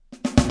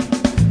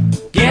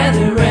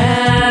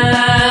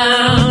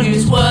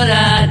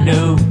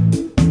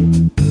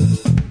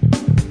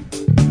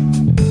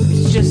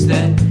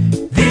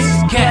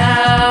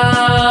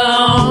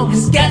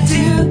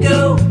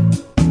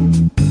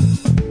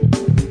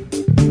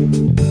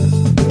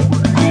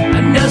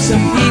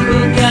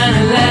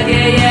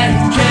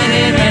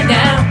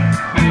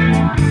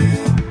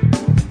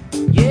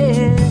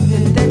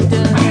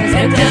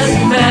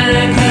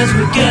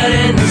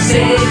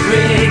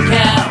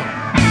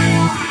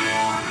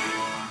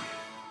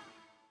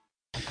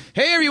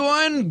Hey,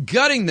 everyone,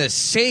 gutting the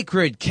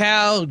sacred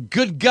cow.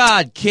 Good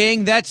God,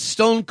 King. That's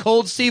Stone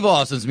Cold Steve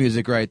Austin's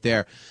music right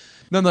there.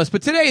 Nonetheless,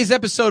 but today is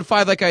episode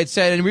 5, like I had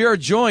said, and we are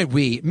joined,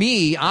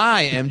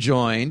 I am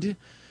joined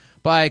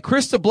by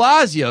Kris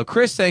Deblasio.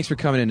 Kris, thanks for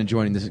coming in and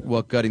joining this,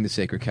 gutting the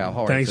sacred cow.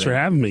 How are Thanks you for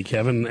having me,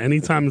 Kevin.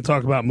 Anytime to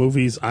talk about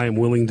movies, I am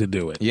willing to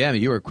do it. Yeah, I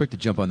mean, you were quick to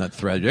jump on that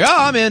thread. Oh,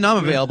 I'm in. I'm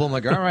available. I'm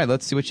like, all right,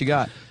 let's see what you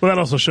got. Well, that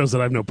also shows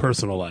that I have no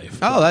personal life.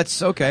 Oh,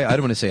 that's okay. I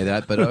don't want to say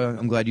that, but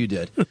I'm glad you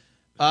did.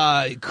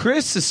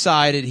 Kris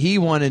decided he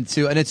wanted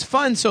to, and it's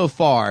fun so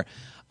far.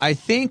 I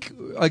think,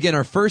 again,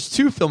 our first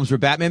 2 films were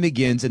Batman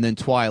Begins and then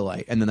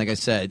Twilight. And then, like I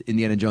said,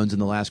 Indiana Jones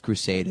and the Last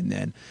Crusade and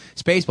then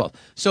Spaceballs.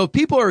 So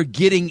people are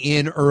getting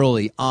in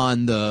early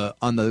on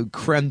the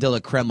creme de la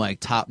creme, like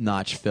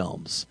top-notch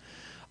films.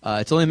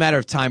 It's only a matter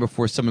of time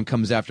before someone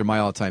comes after my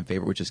all-time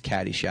favorite, which is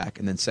Caddyshack,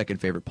 and then second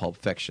favorite, Pulp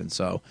Fiction.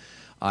 So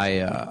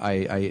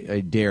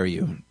I dare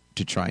you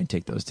to try and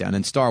take those down.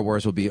 And Star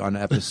Wars will be on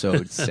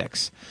episode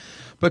 6.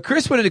 But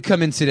Kris wanted to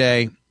come in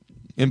today,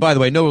 and by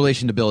the way, no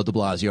relation to Bill de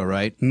Blasio,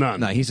 right?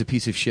 None. No, he's a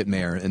piece of shit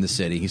mayor in the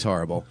city. He's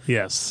horrible.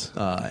 Yes.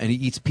 And he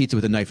eats pizza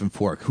with a knife and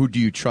fork. Who do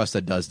you trust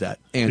that does that?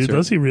 Answer.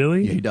 Does he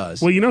really? Yeah, he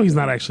does. Well, you know he's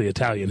not actually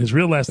Italian. His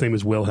real last name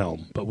is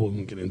Wilhelm, but we'll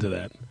get into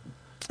that.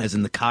 As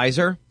in the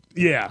Kaiser?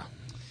 Yeah.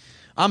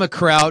 I'm a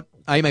kraut.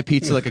 I eat my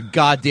pizza like a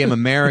goddamn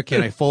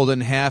American. I fold it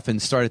in half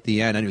and start at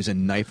the end. I knew it was a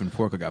knife and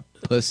fork like a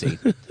pussy.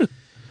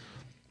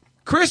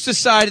 Kris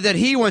decided that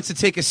he wants to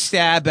take a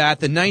stab at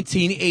the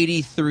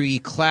 1983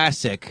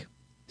 classic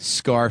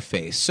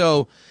Scarface.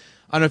 So,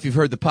 I don't know if you've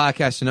heard the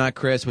podcast or not,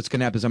 Kris. What's going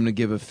to happen is I'm going to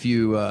give a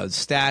few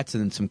stats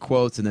and then some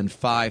quotes and then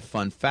 5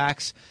 fun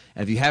facts.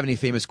 And if you have any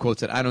famous quotes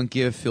that I don't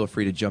give, feel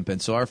free to jump in.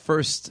 So our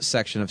first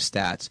section of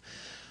stats.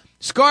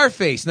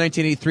 Scarface,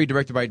 1983,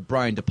 directed by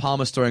Brian De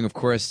Palma, starring, of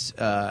course,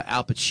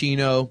 Al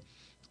Pacino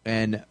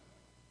and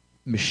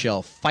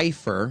Michelle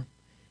Pfeiffer,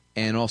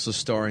 and also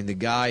starring the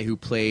guy who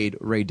played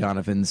Ray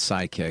Donovan's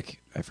sidekick.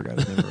 I forgot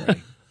his name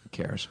already. Who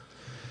cares?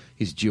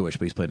 He's Jewish,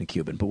 but he's playing a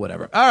Cuban, but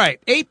whatever. All right,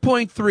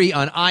 8.3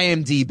 on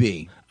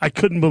IMDb. I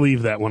couldn't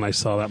believe that when I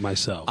saw that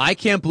myself. I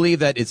can't believe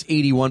that it's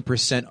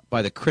 81%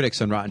 by the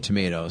critics on Rotten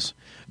Tomatoes,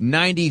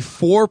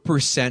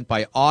 94%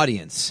 by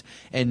audience,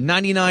 and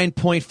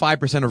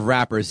 99.5% of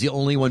rappers. The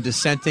only one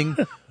dissenting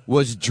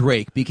was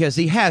Drake because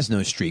he has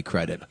no street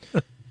credit.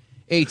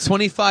 A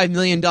 $25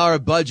 million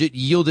budget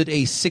yielded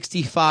a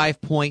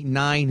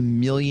 $65.9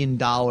 million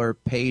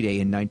payday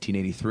in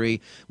 1983.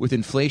 With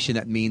inflation,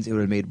 that means it would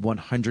have made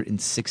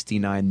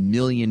 $169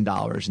 million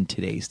in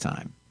today's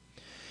time.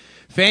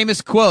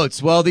 Famous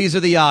quotes. Well, these are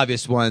the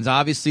obvious ones.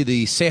 Obviously,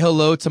 the say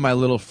hello to my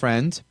little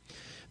friend.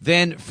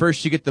 Then,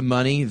 first you get the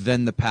money,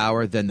 then the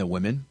power, then the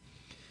women.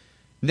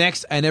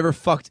 Next, I never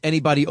fucked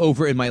anybody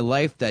over in my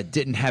life that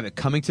didn't have it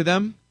coming to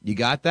them. You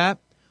got that?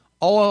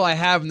 All I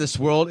have in this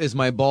world is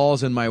my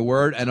balls and my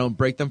word. I don't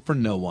break them for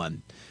no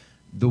one.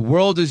 The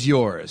world is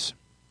yours.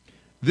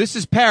 This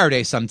is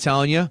paradise, I'm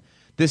telling you.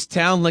 This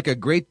town like a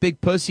great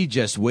big pussy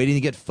just waiting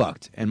to get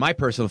fucked. And my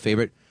personal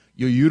favorite,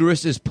 your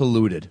uterus is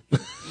polluted.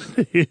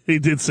 He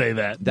did say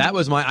that. That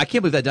was I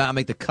can't believe that did not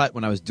make the cut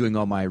when I was doing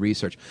all my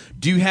research.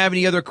 Do you have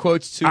any other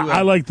quotes to...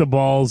 I like the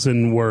balls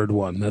and word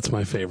one. That's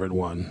my favorite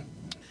one.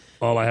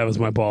 All I have is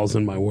my balls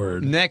and my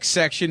word. Next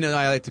section that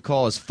I like to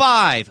call is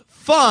 5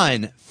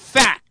 Fun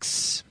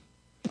Facts.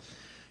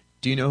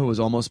 Do you know who was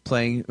almost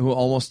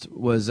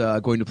was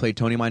going to play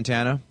Tony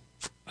Montana?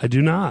 I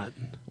do not.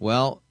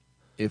 Well,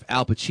 if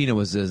Al Pacino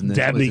was in this,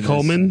 Dabney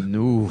Coleman?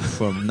 No,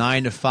 from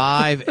 9 to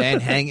 5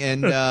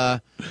 and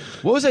what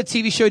was that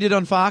TV show he did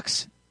on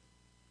Fox?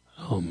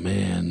 Oh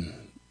man.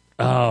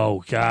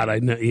 Oh God, I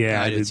know.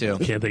 Yeah, I did too.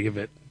 Can't think of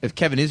it. If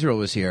Kevin Israel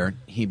was here,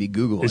 he'd be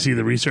Googling. Is he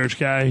the research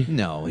guy?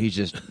 No, he's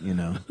just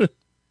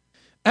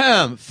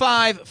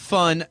 5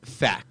 fun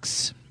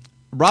facts.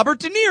 Robert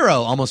De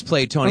Niro almost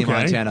played Tony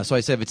Montana. So I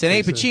said, if it's an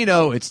A.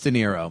 Pacino, it's De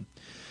Niro.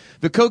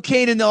 The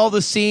cocaine in all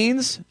the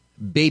scenes,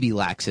 baby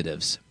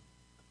laxatives.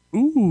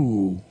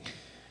 Ooh.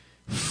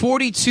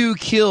 42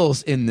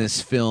 kills in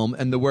this film,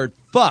 and the word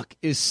fuck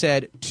is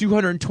said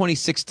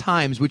 226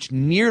 times, which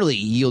nearly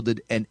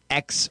yielded an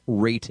X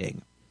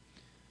rating.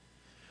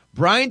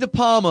 Brian De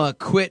Palma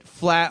quit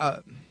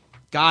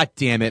God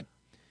damn it.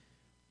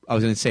 I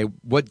was going to say,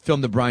 what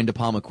film did Brian De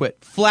Palma quit?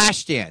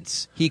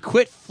 Flashdance. He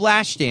quit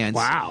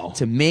Flashdance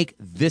to make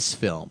this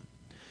film.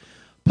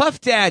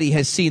 Puff Daddy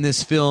has seen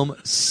this film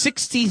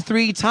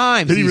 63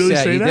 times. Did he really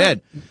say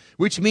that? Did,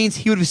 which means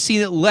he would have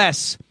seen it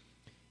less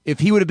if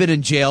he would have been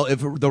in jail if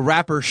the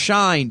rapper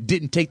Shine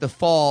didn't take the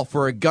fall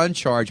for a gun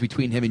charge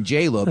between him and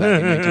J-Lo back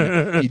in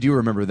 19... You do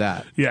remember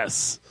that.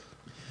 Yes.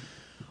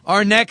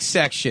 Our next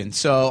section.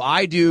 So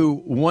I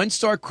do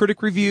 1-star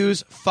critic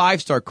reviews,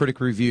 5-star critic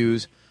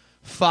reviews,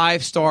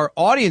 5-star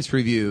audience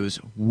reviews,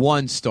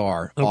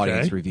 1-star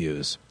audience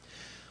reviews.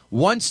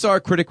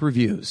 1-star critic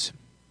reviews.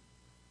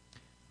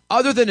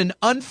 Other than an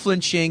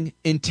unflinching,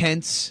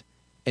 intense,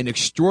 and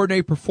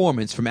extraordinary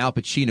performance from Al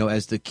Pacino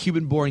as the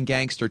Cuban-born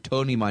gangster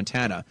Tony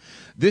Montana,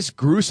 this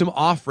gruesome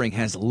offering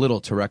has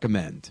little to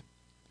recommend.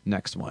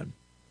 Next one.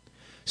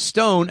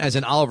 Stone, as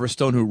in Oliver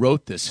Stone who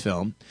wrote this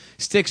film,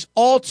 sticks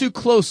all too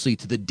closely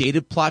to the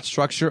dated plot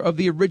structure of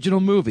the original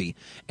movie,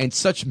 and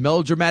such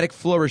melodramatic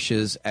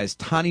flourishes as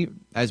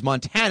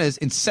Montana's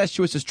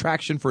incestuous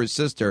attraction for his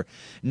sister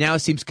now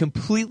seems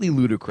completely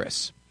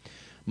ludicrous.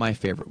 My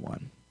favorite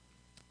one.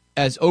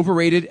 As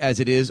overrated as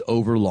it is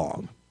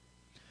overlong.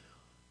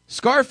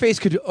 Scarface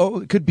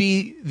could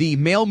be the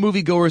male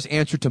moviegoer's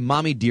answer to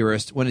Mommy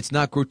Dearest when it's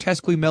not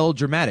grotesquely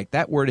melodramatic.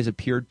 That word has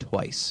appeared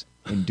twice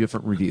in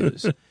different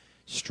reviews.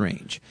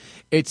 Strange.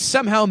 It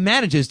somehow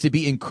manages to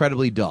be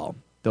incredibly dull.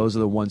 Those are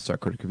the 1-star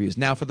critic reviews.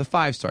 Now for the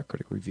 5-star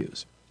critic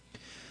reviews.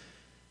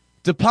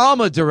 De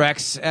Palma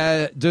directs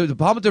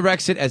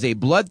it as a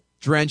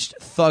blood-drenched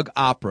thug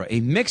opera, a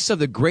mix of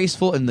the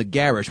graceful and the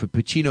garish, with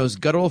Pacino's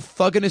guttural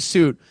thug in a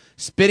suit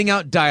spitting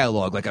out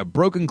dialogue like a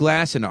broken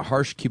glass in a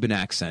harsh Cuban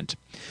accent.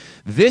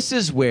 This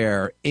is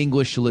where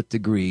English lit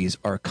degrees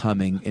are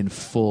coming in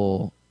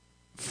full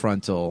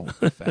frontal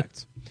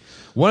effect.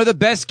 One of the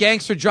best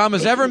gangster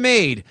dramas ever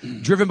made,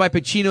 driven by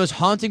Pacino's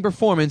haunting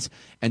performance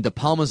and De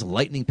Palma's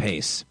lightning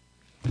pace.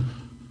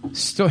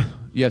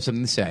 You have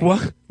something to say?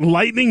 What?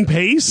 Lightning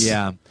pace?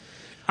 Yeah.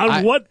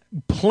 On what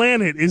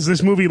planet is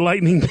this movie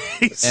lightning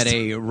paced? At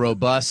a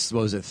robust,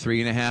 what was it,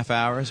 3.5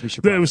 hours? It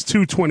was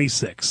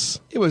 2:26.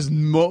 It was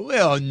no.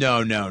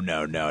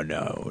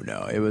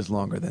 It was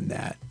longer than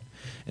that.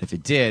 And if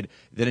it did,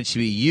 then it should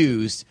be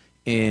used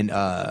in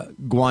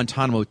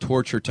Guantanamo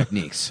torture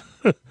techniques.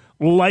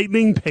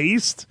 Lightning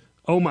paced?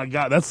 Oh my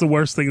God, that's the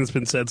worst thing that's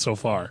been said so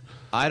far.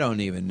 I don't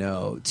even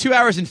know. 2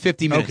 hours and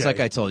 50 minutes, Okay. like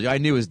I told you. I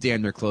knew it was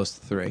damn near close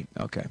to 3.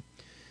 Okay.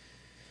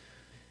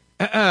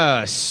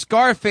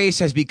 Scarface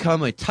has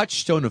become a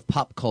touchstone of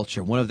pop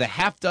culture, one of the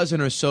half dozen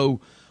or so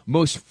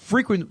most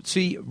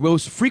frequently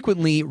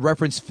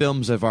referenced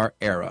films of our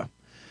era.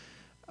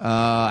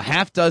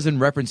 Half dozen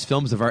referenced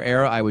films of our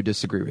era, I would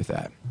disagree with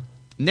that.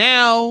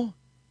 Now,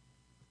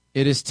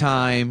 it is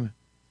time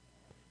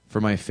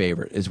for my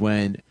favorite, is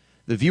when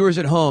the viewers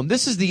at home,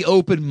 this is the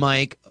open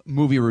mic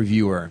movie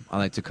reviewer, I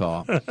like to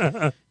call.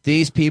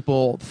 These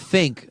people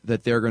think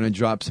that they're going to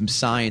drop some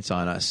science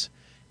on us.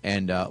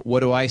 And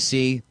what do I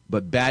see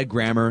but bad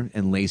grammar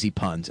and lazy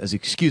puns?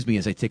 Excuse me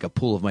as I take a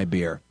pull of my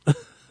beer.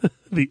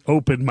 The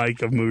open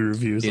mic of movie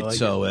reviews. It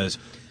so is.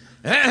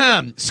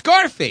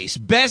 Scarface,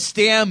 best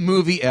damn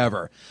movie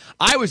ever.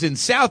 I was in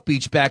South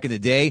Beach back in the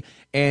day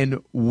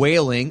and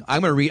wailing. I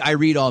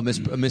read all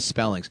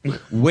misspellings.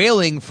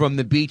 Wailing from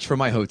the beach from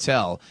my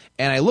hotel.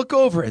 And I look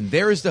over and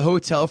there is the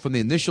hotel from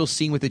the initial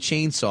scene with the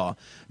chainsaw.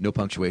 No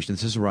punctuation.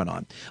 This is a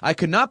run-on. I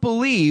could not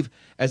believe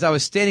as I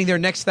was standing there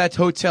next to that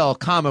hotel,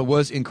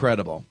 was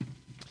incredible.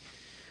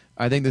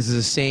 I think this is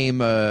the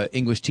same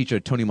English teacher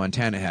Tony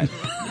Montana had.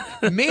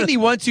 Made me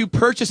want to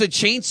purchase a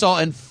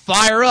chainsaw and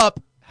fire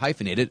up,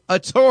 hyphenated, a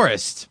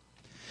tourist.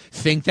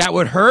 Think that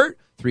would hurt?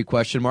 3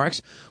 question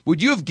marks.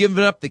 Would you have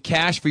given up the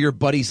cash for your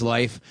buddy's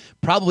life?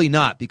 Probably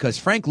not, because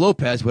Frank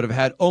Lopez would have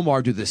had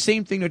Omar do the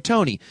same thing to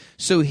Tony,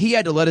 so he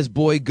had to let his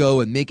boy go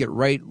and make it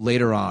right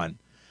later on.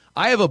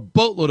 I have a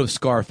boatload of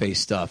Scarface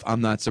stuff.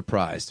 I'm not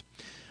surprised.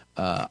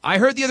 I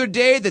heard the other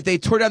day that they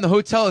tore down the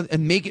hotel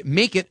and make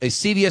it a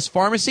CVS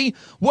pharmacy.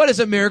 What is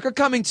America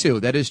coming to?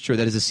 That is true.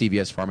 That is a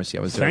CVS pharmacy.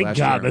 I was there last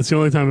year. Thank God. That's the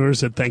only time I've ever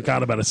said thank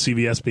God about a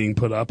CVS being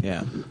put up.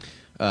 Yeah.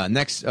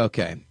 Next,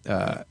 okay.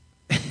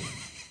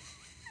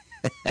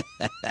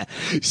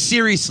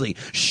 Seriously,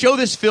 show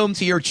this film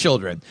to your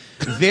children.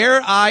 There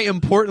are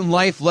important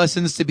life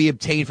lessons to be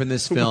obtained from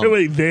this film.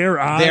 Wait,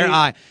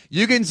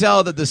 You can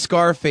tell that the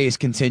Scarface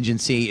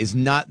contingency is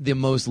not the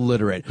most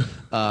literate.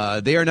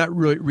 They are not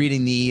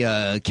reading the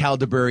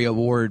Calderberry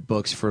Award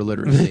books for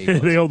literacy.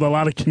 They hold a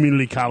lot of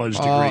community college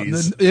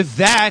degrees. If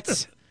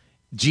that,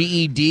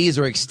 GEDs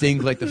are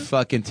extinct like the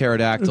fucking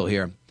pterodactyl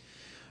here.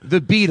 The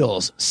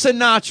Beatles,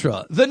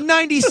 Sinatra, the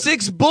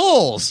 96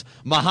 Bulls,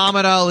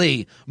 Muhammad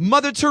Ali,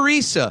 Mother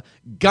Teresa,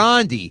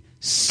 Gandhi,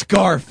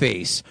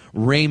 Scarface,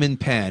 Raymond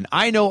Penn.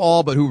 I know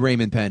all but who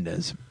Raymond Penn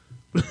is.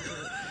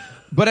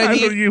 But I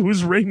mean,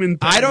 who's Raymond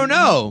Penn? I don't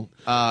know.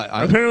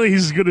 Apparently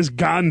he's as good as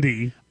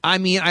Gandhi. I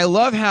mean, I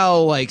love how,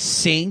 like,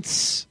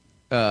 Saints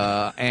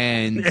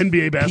and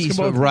NBA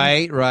basketball.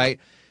 Right.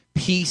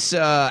 Peace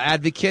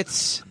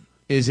Advocates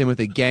is in with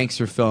a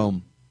gangster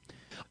film.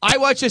 I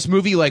watched this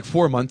movie like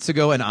 4 months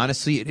ago, and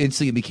honestly, it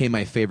instantly became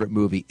my favorite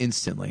movie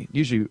instantly.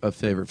 Usually a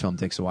favorite film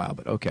takes a while,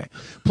 but okay.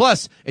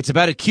 Plus, it's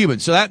about a Cuban,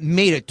 so that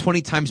made it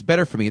 20 times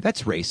better for me.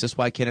 That's racist.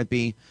 Why can't it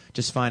be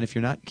just fine if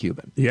you're not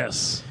Cuban?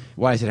 Yes.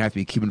 Why does it have to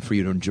be Cuban for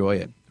you to enjoy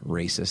it?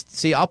 Racist.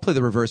 See, I'll play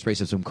the reverse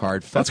racism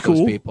card. Fuck That's cool.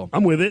 those people.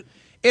 I'm with it.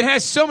 It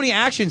has so many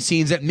action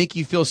scenes that make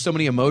you feel so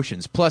many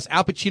emotions. Plus,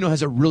 Al Pacino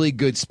has a really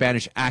good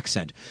Spanish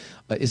accent.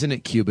 Isn't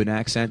it Cuban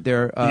accent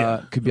there,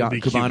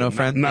 Cubano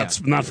friend?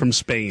 Not from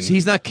Spain. So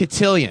he's not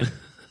Catalonian.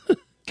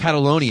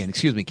 Catalonian.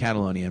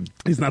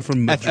 He's not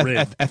from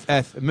Madrid.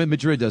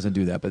 Madrid doesn't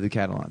do that, but the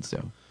Catalans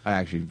do. I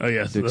actually... Oh,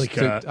 yes.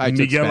 Miguel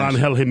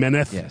Ángel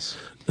Jiménez. Yes.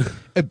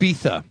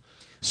 Ibiza.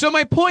 So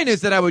my point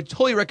is that I would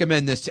totally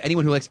recommend this to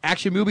anyone who likes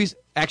action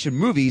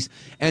movies,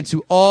 and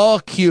to all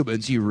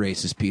Cubans, you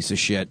racist piece of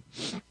shit.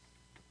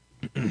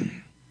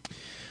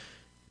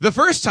 The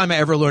first time I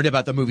ever learned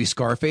about the movie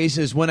Scarface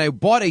is when I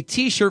bought a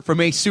T-shirt from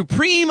a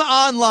Supreme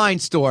online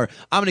store.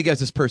 I'm going to guess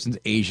this person's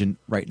Asian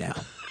right now.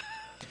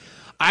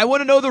 I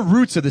want to know the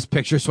roots of this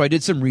picture, so I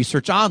did some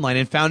research online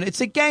and found it's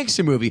a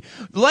gangster movie.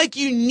 Like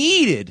you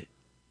needed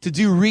to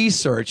do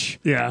research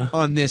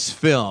on this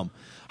film.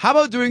 How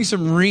about doing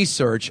some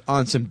research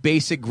on some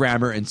basic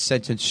grammar and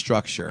sentence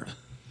structure?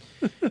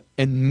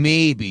 And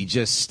maybe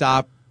just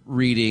stop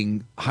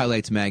reading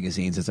Highlights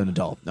magazines as an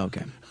adult.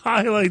 Okay.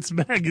 Highlights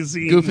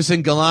magazine. Goofus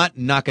and Gallant,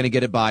 not going to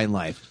get it by in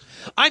life.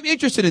 I'm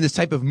interested in this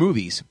type of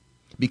movies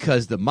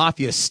because the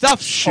mafia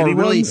stuffs are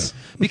really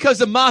because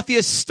the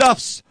mafia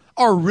stuffs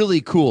are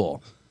really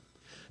cool.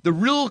 The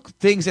real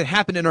things that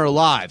happen in our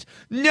lives.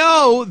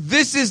 No,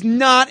 this is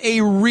not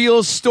a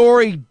real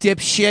story,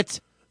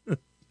 dipshit.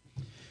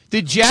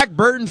 Did Jack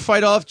Burton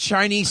fight off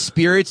Chinese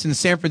spirits in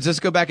San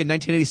Francisco back in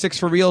 1986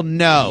 for real?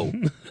 No.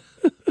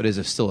 But it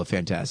is still a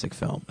fantastic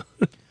film.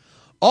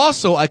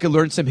 Also, I could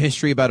learn some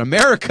history about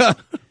America.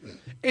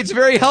 It's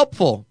very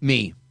helpful,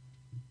 me.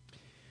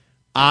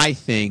 I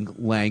think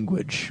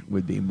language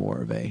would be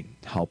more of a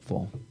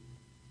helpful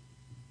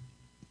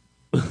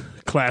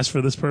class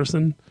for this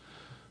person.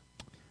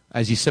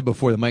 As you said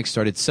before the mic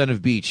started, son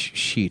of beach,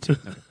 sheet.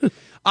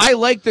 I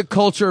like the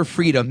culture of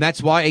freedom.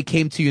 That's why I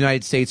came to the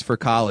United States for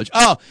college.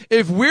 Oh,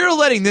 if we're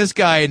letting this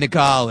guy into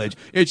college,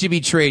 it should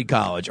be trade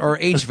college or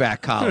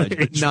HVAC college,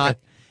 but not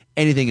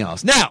anything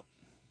else. Now,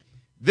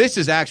 this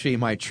is actually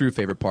my true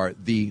favorite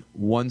part, the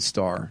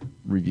one-star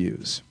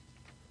reviews.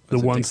 The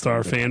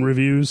one-star fan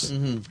reviews?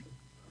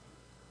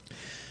 Mm-hmm.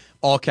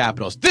 All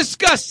capitals.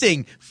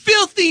 Disgusting,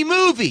 filthy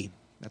movie.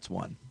 That's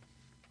one.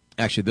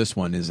 Actually, this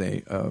one is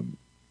a...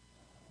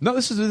 No,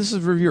 this is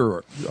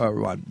reviewer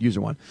one,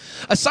 user one.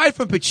 Aside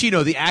from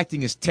Pacino, the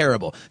acting is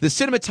terrible. The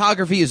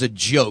cinematography is a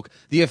joke.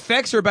 The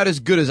effects are about as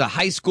good as a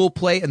high school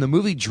play, and the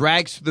movie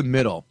drags through the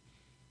middle.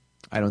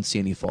 I don't see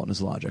any fault in his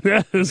logic.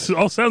 Yeah, this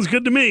all sounds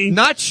good to me.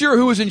 Not sure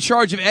who was in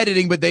charge of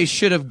editing, but they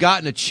should have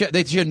gotten a check.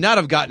 They should not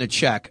have gotten a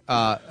check.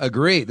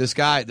 Agree. This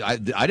guy, I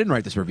didn't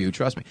write this review.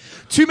 Trust me.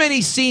 Too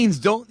many scenes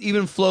don't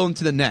even flow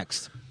into the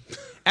next.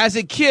 As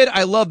a kid,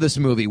 I love this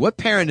movie. What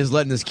parent is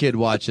letting this kid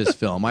watch this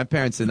film? My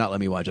parents did not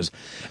let me watch this.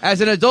 As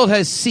an adult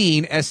has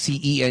seen,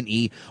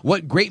 SCENE,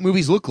 what great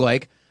movies look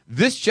like,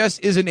 this just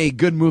isn't a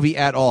good movie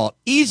at all.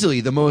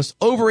 Easily the most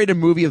overrated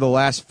movie of the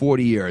last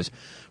 40 years.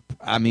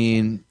 I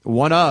mean,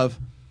 one of.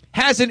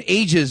 Hasn't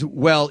ages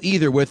well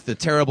either with the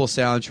terrible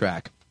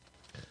soundtrack.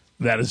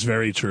 That is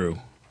very true.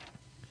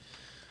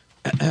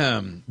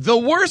 The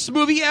worst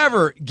movie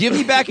ever. Give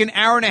me back an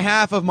hour and a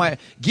half of my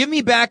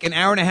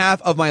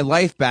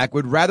life back.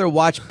 Would rather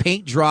watch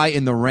paint dry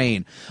in the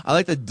rain. I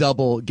like to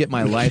double get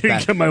my life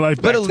back. Get my life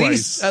but back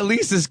twice. At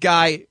least this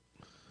guy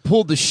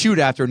pulled the chute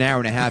after an hour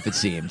and a half, it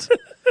seemed.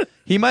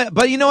 He might,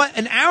 but you know what?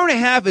 An hour and a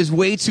half is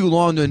way too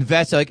long to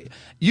invest. Like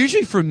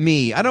usually for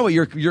me, I don't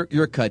know what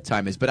your cut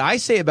time is, but I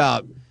say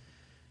about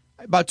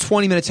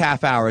 20 minutes,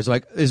 half hour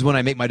is when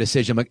I make my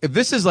decision. I'm like, if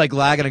this is like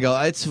lagging, I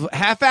go, it's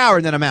half hour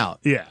and then I'm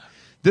out. Yeah.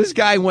 This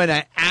guy went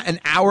an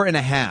hour and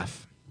a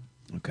half.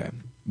 Okay.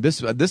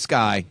 This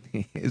guy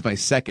is my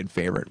second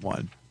favorite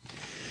one.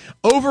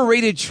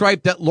 Overrated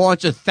tripe that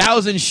launched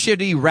 1,000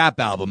 shitty rap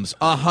albums.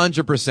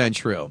 100%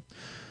 true.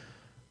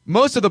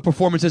 Most of the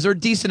performances are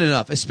decent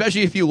enough,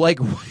 especially if you like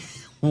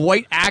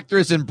white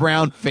actors and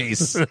brown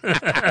face.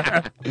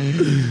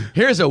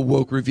 Here's a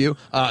woke review.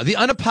 The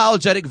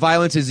unapologetic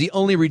violence is the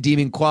only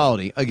redeeming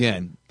quality.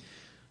 Again,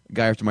 a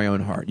guy after my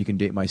own heart. You can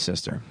date my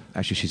sister.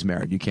 Actually, she's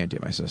married. You can't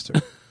date my sister.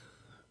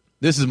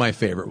 This is my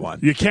favorite one.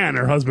 You can.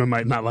 Her husband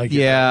might not like it.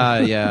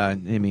 Yeah. I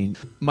mean,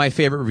 my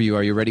favorite review.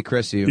 Are you ready,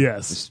 Chris?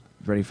 Yes.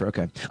 Ready for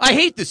okay. I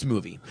hate this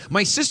movie.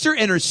 My sister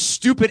and her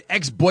stupid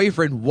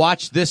ex-boyfriend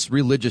watch this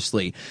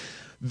religiously.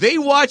 They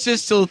watched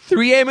this till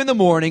 3 a.m. in the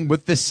morning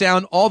with the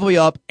sound all the way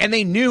up, and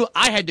they knew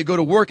I had to go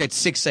to work at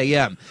 6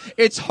 a.m.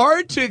 It's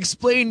hard to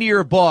explain to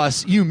your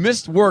boss you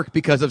missed work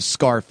because of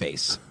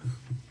Scarface.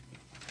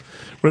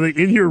 Were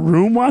they in your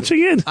room watching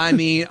it? I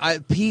mean, I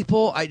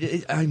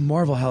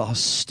marvel how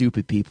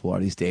stupid people are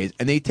these days.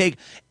 And they take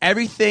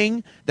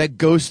everything that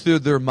goes through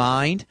their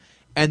mind,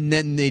 and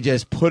then they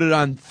just put it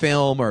on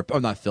film, or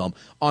not film,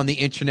 on the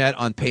internet,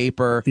 on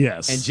paper.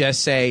 Yes. And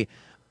just say,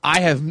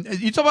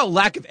 you talk about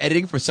lack of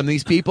editing for some of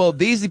these people.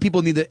 These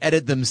people need to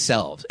edit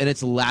themselves, and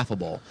it's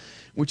laughable,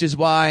 which is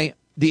why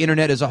the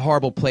internet is a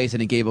horrible place,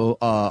 and it gave a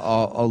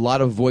lot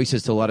of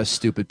voices to a lot of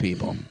stupid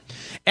people.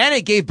 And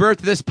it gave birth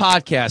to this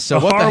podcast. So a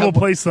horrible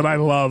place that I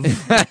love.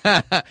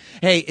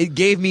 Hey, it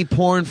gave me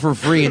porn for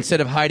free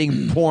instead of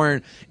hiding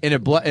porn in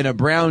a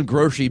brown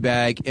grocery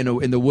bag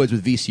in the woods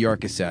with VCR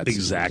cassettes.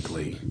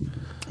 Exactly.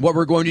 What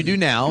we're going to do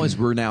now is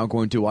we're now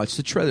going to watch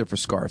the trailer for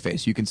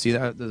Scarface. You can see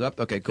that up.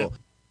 Okay, cool.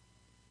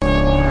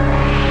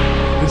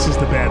 This is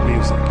the bad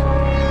music.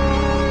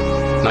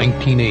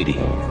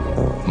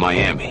 1980,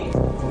 Miami.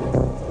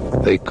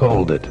 They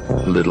called it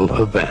Little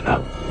Havana,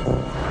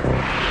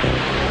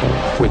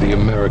 where the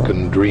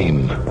American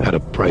dream had a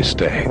price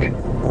tag,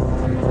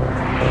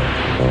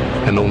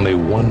 and only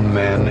one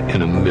man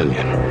in a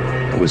million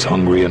was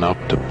hungry enough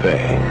to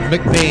pay.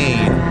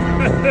 McBain.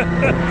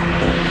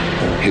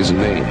 His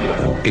name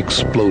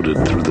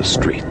exploded through the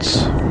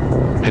streets,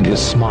 and his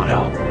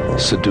smile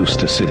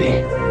seduced a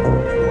city.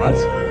 What?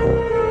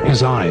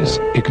 His eyes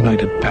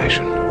ignited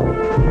passion,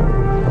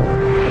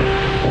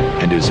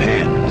 and his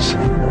hands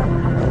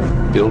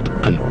built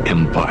an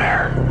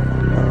empire.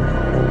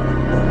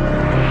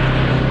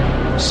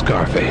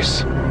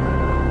 Scarface.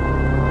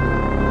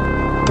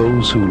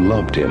 Those who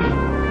loved him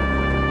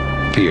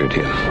feared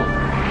him.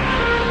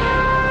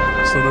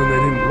 So then they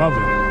didn't love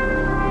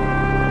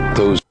him.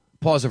 Those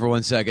Pause it for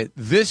 1 second.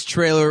 This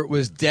trailer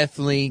was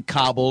definitely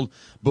cobbled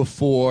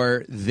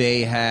before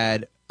they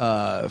had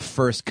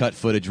first cut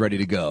footage ready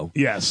to go.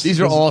 Yes. These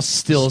are all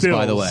stills,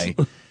 by the Stills.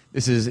 way.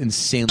 This is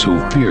insanely who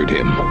boring. feared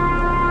him They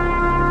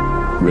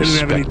didn't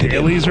have any respected him.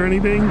 dailies or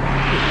anything?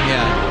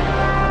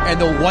 Yeah. And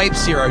the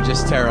wipes here are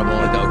just terrible.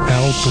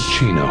 Al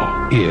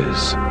Pacino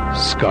is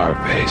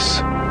Scarface.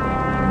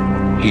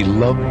 He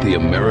loved the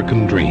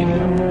American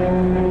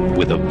dream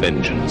with a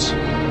vengeance.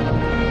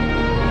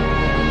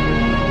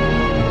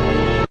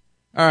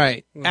 All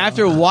right.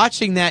 After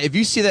watching that, if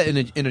you see that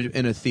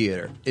in a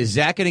theater, is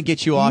that going to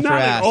get you off your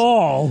Not ass? at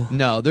all.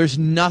 No, there's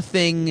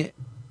nothing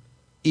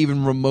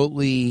even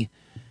remotely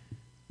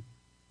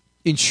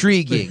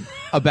intriguing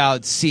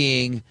about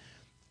seeing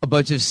a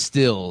bunch of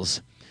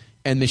stills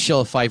and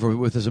Michelle Pfeiffer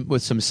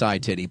with some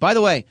side titty. By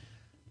the way,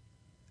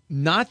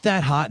 not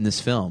that hot in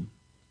this film.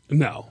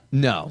 No.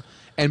 No.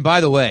 And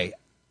by the way,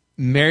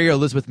 Mary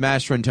Elizabeth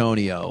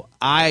Mastrantonio,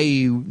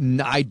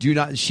 I do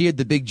not. She had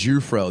the big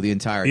Jufro the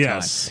entire time.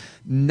 Yes.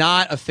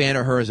 Not a fan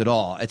of hers at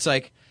all. It's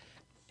like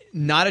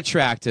not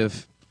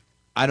attractive.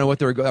 I don't know what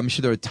they were. I'm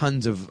sure there were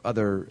tons of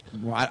other.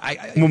 Well,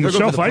 they're Michelle going for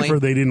the Pfeiffer, plain-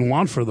 they didn't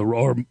want for the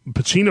role, or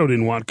Pacino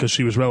didn't want because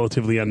she was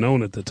relatively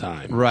unknown at the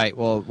time. Right.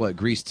 Well, what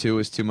Grease 2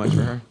 is too much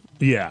for her.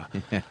 Yeah.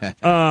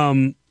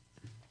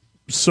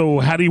 So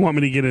how do you want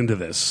me to get into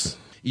this?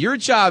 Your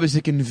job is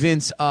to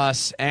convince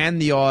us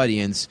and the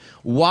audience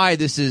why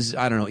this is,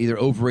 I don't know, either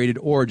overrated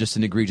or just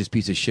an egregious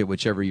piece of shit,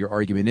 whichever your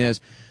argument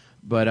is.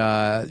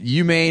 But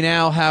you may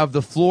now have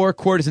the floor.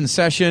 Court is in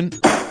session.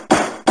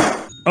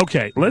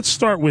 Okay, let's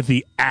start with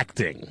the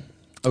acting.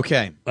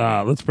 Okay.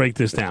 Let's break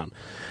this down.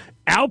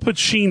 Al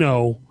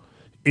Pacino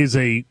is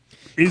a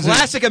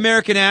Classic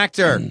American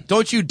actor.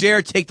 Don't you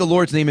dare take the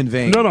Lord's name in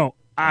vain. No.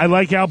 I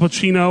like Al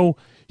Pacino.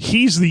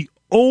 He's the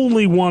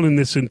only one in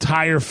this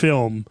entire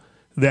film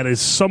that is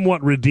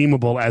somewhat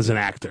redeemable as an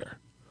actor.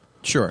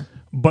 Sure.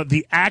 But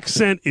the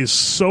accent is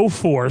so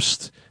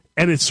forced,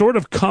 and it sort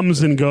of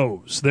comes and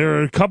goes. There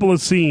are a couple of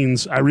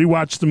scenes. I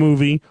rewatched the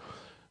movie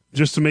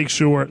just to make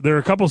sure. There are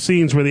a couple of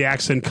scenes where the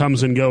accent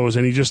comes and goes,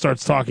 and he just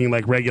starts talking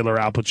like regular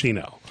Al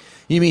Pacino.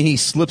 You mean he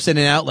slips in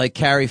and out like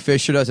Carrie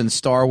Fisher does in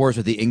Star Wars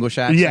with the English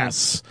accent?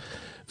 Yes.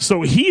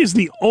 So he is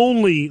the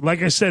only,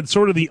 like I said,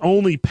 sort of the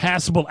only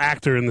passable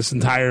actor in this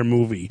entire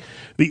movie.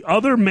 The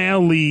other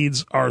male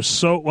leads are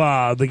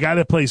the guy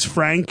that plays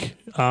Frank,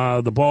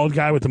 the bald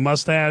guy with the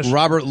mustache.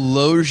 Robert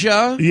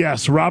Loggia?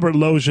 Yes, Robert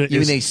Loggia You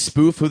mean is they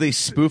spoof who they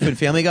spoof in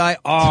Family Guy?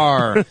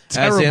 R, as in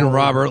Terrible.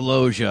 Robert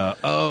Loggia.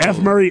 Oh. F.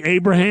 Murray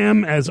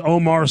Abraham as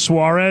Omar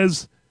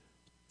Suarez.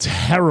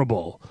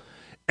 Terrible.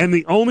 And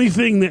the only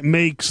thing that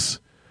makes...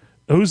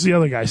 Who's the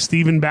other guy?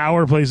 Stephen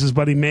Bauer plays his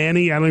buddy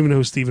Manny. I don't even know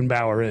who Stephen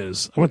Bauer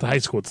is. I went to high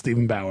school with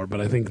Stephen Bauer, but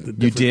I think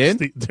You did? I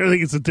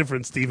think it's a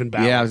different Stephen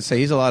Bauer. Yeah, I would say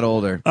he's a lot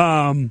older.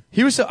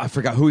 He was. I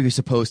forgot who he was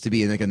supposed to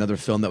be in like another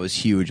film that was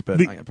huge, but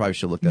I probably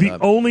should look that The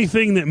up. only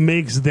thing that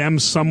makes them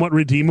somewhat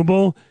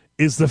redeemable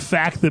is the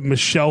fact that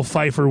Michelle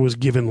Pfeiffer was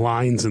given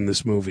lines in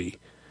this movie.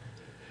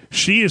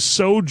 She is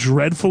so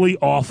dreadfully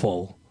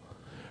awful.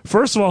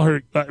 First of all,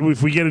 her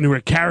if we get into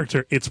her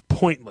character, it's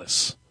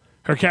pointless.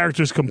 Her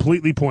character is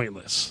completely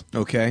pointless.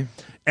 Okay.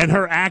 And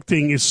her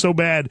acting is so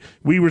bad.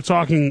 We were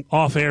talking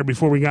off air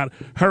before we got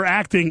her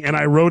acting, and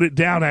I wrote it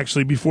down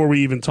actually before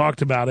we even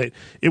talked about it.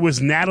 It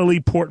was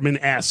Natalie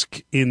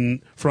Portman-esque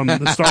from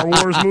the Star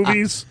Wars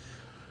movies.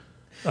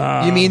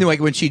 You mean like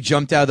when she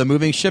jumped out of the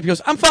moving ship? He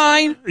goes, "I'm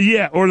fine."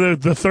 Yeah, or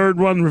the third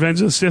one,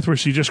 Revenge of the Sith, where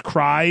she just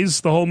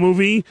cries the whole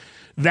movie.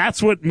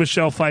 That's what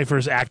Michelle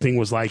Pfeiffer's acting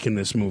was like in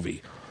this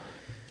movie.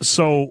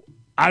 So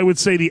I would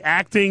say the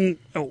acting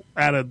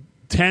at a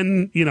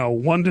 10,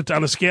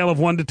 on a scale of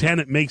 1 to 10,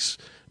 it makes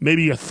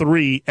maybe a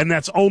 3, and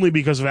that's only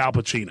because of Al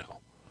Pacino.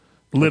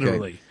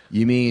 Literally. Okay.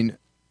 You mean,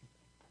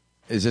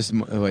 is this,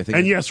 I think,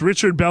 And yes,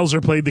 Richard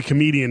Belzer played the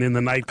comedian in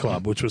the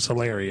nightclub, which was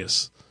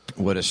hilarious.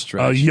 what a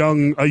stretch. A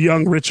young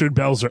Richard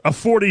Belzer, a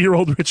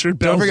 40-year-old Richard Belzer.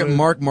 Don't forget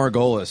Mark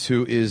Margolis,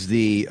 who is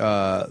the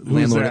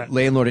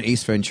landlord in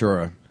Ace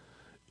Ventura.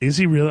 Is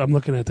he really? I'm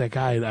looking at that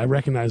guy. I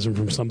recognize him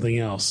from something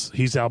else.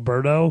 He's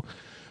Alberto.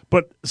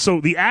 But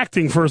so the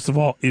acting, first of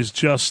all, is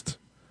just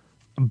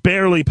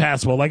barely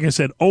passable. Like I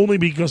said, only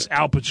because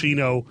Al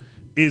Pacino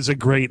is a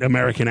great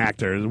American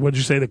actor. Would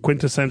you say the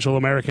quintessential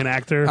American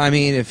actor? I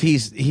mean, if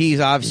he's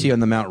obviously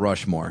on the Mount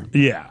Rushmore.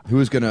 Yeah.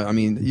 Who's gonna? I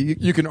mean,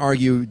 you can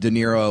argue De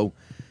Niro,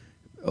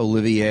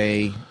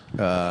 Olivier,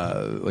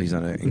 He's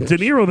not an English. De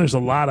Niro, there's a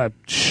lot of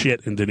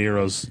shit in De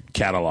Niro's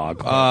catalog.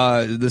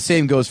 The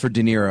same goes for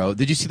De Niro.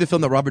 Did you see the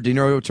film that Robert De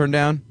Niro turned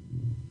down?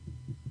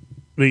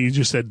 You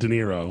just said De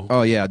Niro.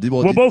 Oh, yeah.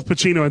 Well, both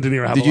Pacino and De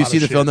Niro have a lot of shit. Did you see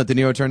the film that De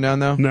Niro turned down,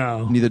 though?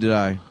 No. Neither did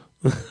I.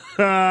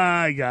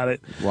 I got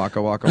it.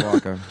 Waka, waka,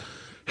 waka.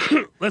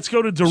 Let's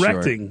go to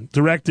directing. Sure.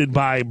 Directed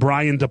by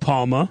Brian De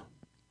Palma.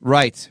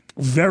 Right.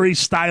 Very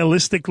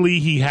stylistically,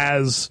 he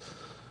has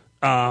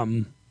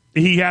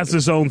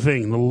his own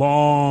thing. The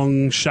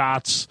long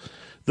shots,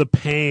 the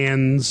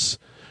pans,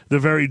 the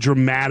very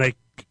dramatic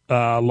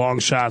long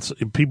shots.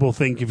 People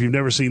think if you've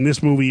never seen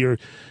this movie or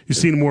you've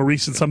seen a more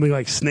recent something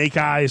like Snake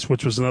Eyes,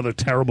 which was another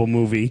terrible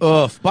movie.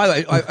 Ugh. By the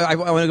way, I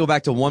want to go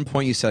back to one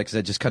point you said because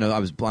I just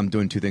I'm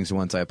doing two things at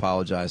once. I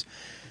apologize.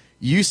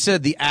 You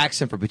said the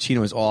accent for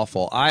Pacino is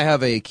awful. I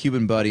have a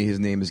Cuban buddy. His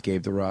name is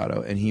Gabe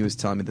Dorado, and he was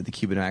telling me that the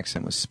Cuban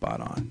accent was spot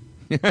on.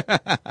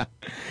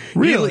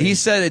 Really? He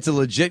said it's a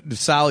legit,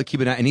 solid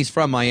Cuban accent, and he's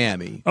from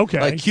Miami. Okay.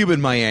 Like Cuban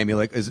Miami.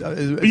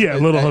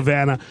 Little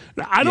Havana.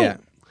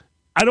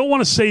 I don't want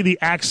to say the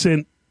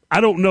accent.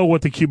 I don't know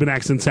what the Cuban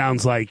accent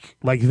sounds like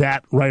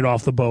that right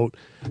off the boat.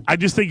 I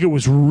just think it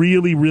was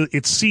really,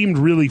 it seemed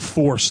really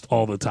forced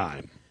all the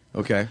time.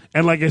 Okay.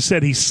 And like I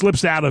said, he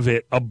slips out of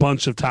it a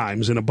bunch of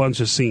times in a bunch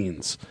of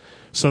scenes.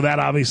 So that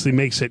obviously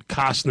makes it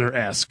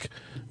Costner-esque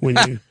when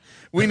you...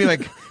 What do you mean,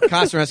 like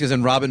Costner-esque as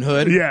in Robin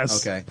Hood?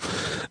 Yes. Okay.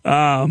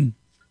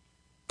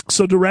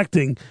 So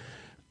directing,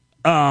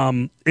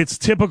 it's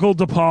typical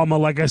De Palma.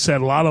 Like I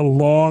said, a lot of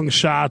long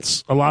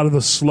shots, a lot of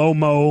the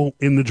slow-mo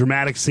in the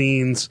dramatic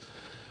scenes.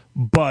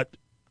 But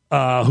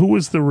who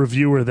was the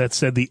reviewer that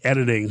said the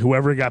editing,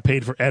 whoever got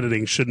paid for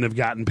editing shouldn't have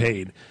gotten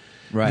paid?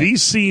 Right.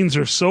 These scenes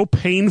are so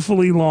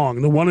painfully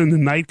long. The one in the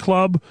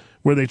nightclub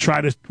where they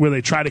try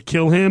to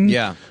kill him.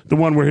 Yeah. The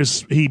one where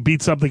he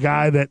beats up the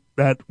guy that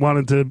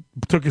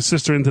took his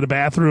sister into the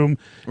bathroom,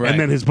 right. And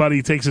then his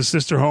buddy takes his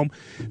sister home.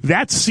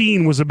 That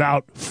scene was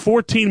about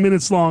 14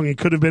 minutes long. It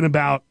could have been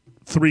about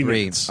 3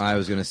 minutes. I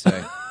was going to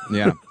say,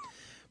 yeah.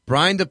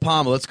 Brian De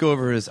Palma. Let's go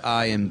over his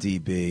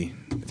IMDb.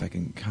 If I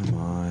can, come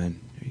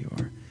on. Here you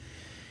are.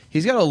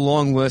 He's got a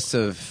long list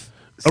of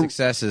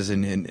successes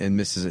and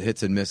misses,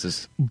 hits and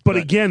misses. But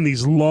again,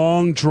 these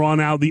long,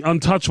 drawn out. The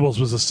Untouchables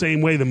was the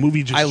same way. The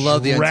movie just I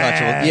love drags. The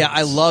Untouchables. Yeah,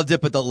 I loved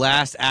it, but the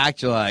last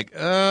act, you're like,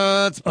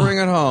 let's bring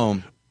it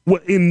home.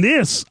 Well, in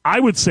this, I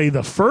would say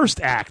the first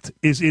act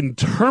is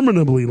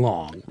interminably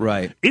long.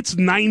 Right. It's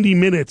 90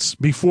 minutes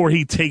before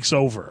he takes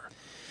over.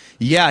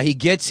 Yeah, he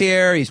gets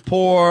here. He's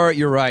poor.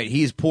 You're right.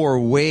 He's poor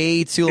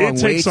way too long.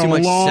 Way too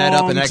much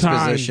setup and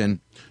exposition.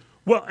 Time.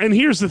 Well, and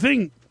here's the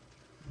thing.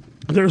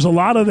 There's a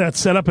lot of that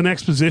setup and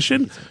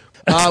exposition.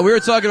 We were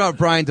talking about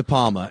Brian De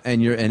Palma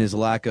and his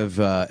lack of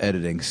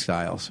editing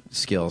skills.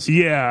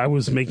 Yeah, I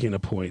was making a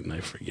point and I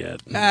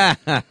forget.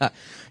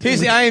 Here's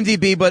the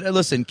IMDb, but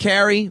listen,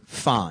 Carrie,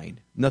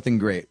 fine. Nothing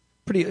great.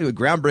 Pretty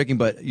groundbreaking,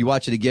 but you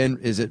watch it again.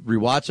 Is it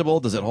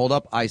rewatchable? Does it hold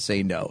up? I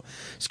say no.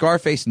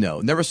 Scarface,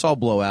 no. Never saw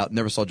Blowout.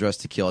 Never saw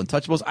Dressed to Kill.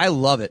 Untouchables, I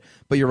love it,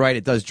 but you're right,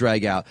 it does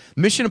drag out.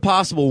 Mission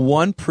Impossible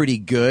 1, pretty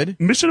good.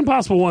 Mission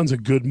Impossible 1's a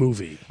good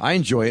movie. I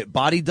enjoy it.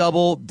 Body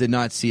Double, did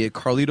not see it.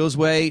 Carlito's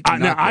Way.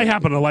 I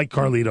happen to like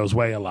Carlito's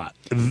Way a lot.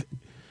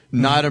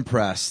 Not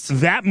impressed.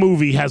 That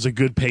movie has a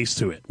good pace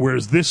to it,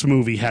 whereas this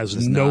movie has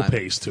no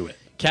pace to it.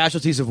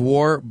 Casualties of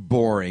War,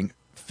 boring.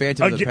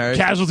 Phantom of the Paradise.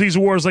 Casualties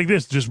of War is like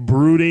this, just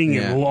brooding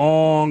and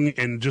long,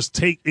 and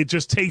it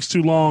just takes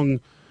too long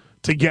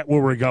to get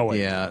where we're going.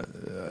 Yeah.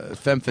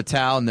 Femme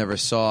Fatale, never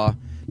saw.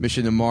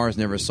 Mission to Mars,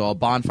 never saw.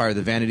 Bonfire of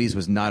the Vanities,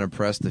 was not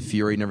impressed. The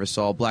Fury, never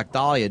saw. Black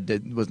Dahlia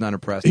was not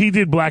impressed. He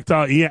did Black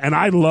Dahlia, and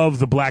I love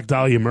the Black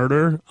Dahlia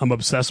murder. I'm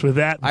obsessed with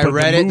that. I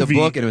read the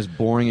book, and it was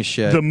boring as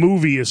shit. The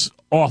movie is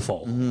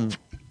awful. Mm-hmm.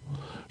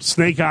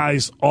 Snake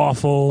Eyes,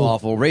 awful.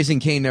 Awful. Raising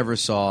Cain, never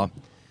saw.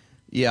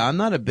 Yeah, I'm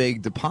not a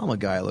big De Palma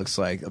guy, it looks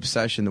like.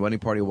 Obsession, The Wedding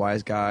Party,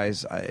 Wise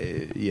Guys. I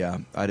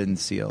didn't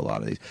see a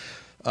lot of these.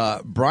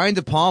 Brian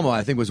De Palma,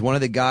 I think, was one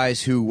of the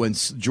guys who, when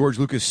George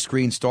Lucas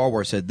screened Star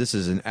Wars, said, this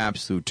is an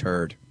absolute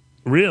turd.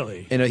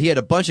 Really? And he had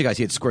a bunch of guys.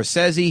 He had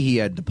Scorsese, he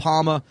had De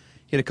Palma,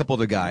 he had a couple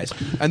other guys.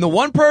 And the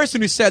one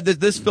person who said that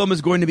this film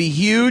is going to be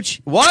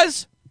huge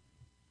was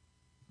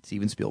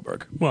Steven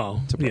Spielberg.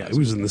 Well, yeah, it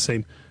was in the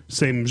same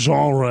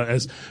genre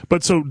as.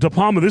 But so De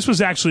Palma, this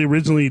was actually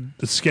originally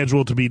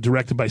scheduled to be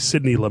directed by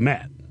Sidney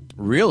Lumet.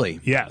 Really?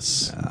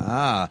 Yes.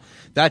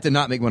 That did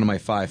not make one of my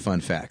 5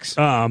 fun facts.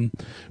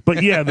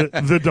 But yeah,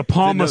 the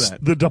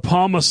De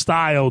Palma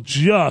style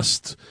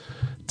just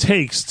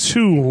takes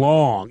too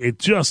long.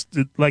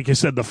 Like I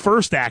said, the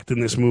first act in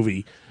this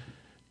movie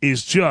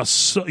is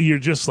just you're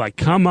just like,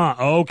 come on,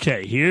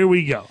 okay, here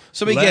we go.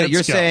 So we get it.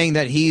 You're saying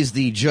that he's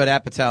the Judd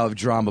Apatow of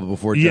drama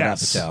before Judd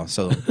Apatow.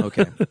 So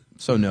okay,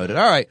 so noted.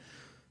 All right.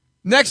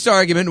 Next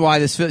argument: why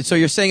this? So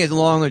you're saying it's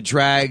long, it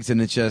drags,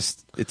 and it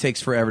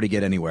takes forever to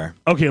get anywhere.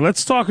 Okay,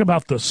 let's talk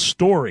about the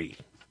story.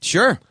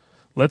 Sure.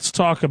 Let's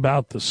talk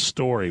about the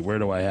story. Where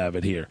do I have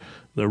it here?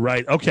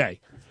 Okay.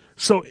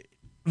 So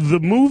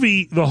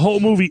the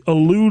whole movie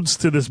alludes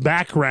to this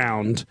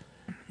background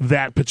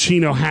that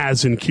Pacino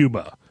has in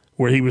Cuba,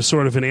 where he was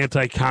sort of an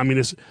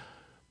anti-communist.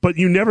 But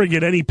you never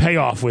get any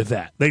payoff with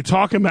that. They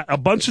talk about a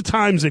bunch of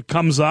times it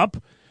comes up,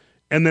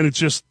 and then it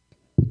just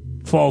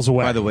falls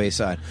away. By the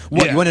wayside.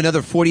 What, you want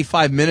another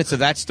 45 minutes of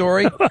that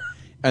story?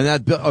 And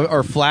that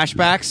or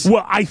flashbacks?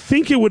 Well, I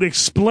think it would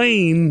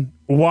explain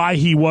why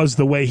he was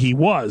the way he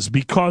was,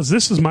 because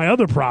this is my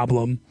other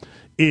problem.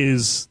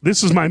 This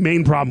is my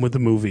main problem with the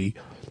movie,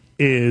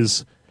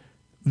 is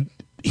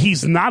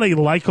he's not a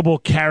likable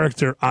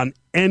character on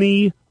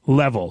any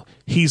level.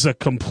 He's a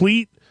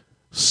complete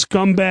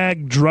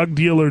scumbag, drug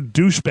dealer,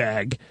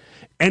 douchebag,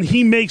 and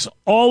he makes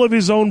all of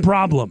his own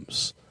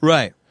problems.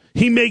 Right.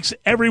 He makes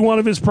every one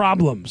of his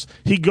problems.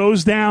 He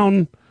goes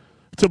down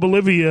to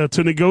Bolivia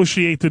to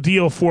negotiate the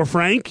deal for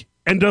Frank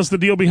and does the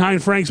deal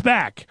behind Frank's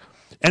back.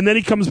 And then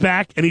he comes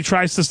back and he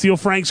tries to steal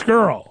Frank's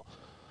girl.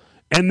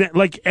 And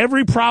like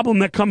every problem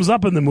that comes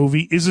up in the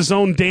movie is his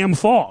own damn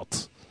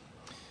fault.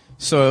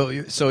 So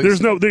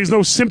there's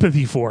no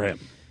sympathy for him.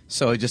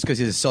 So just because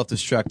he's a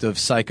self-destructive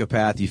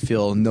psychopath, you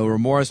feel no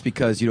remorse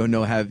because you don't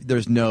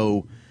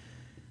know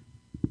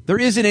there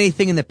isn't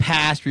anything in the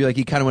past where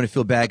you kind of want to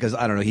feel bad because,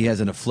 I don't know, he has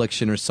an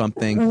affliction or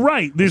something.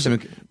 Right. There's no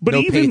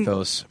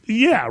pathos.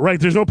 Yeah, right.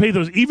 There's no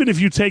pathos. Even if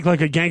you take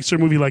like a gangster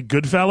movie like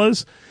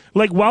Goodfellas,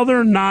 like while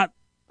they're not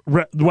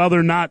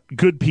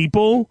good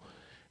people,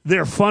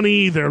 they're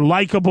funny, they're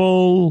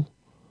likable.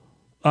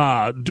 De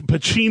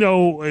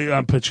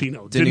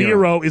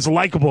Niro is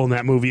likable in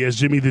that movie as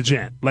Jimmy the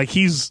Gent. Like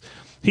he's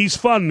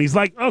fun. He's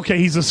like, okay,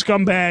 he's a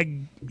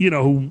scumbag,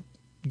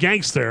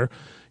 gangster.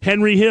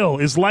 Henry Hill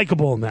is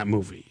likable in that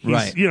movie.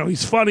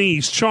 He's funny.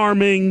 He's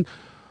charming.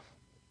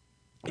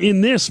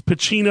 In this,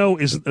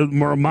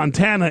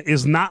 Montana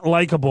is not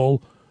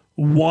likable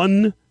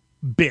one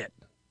bit.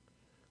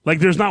 Like,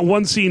 there's not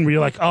one scene where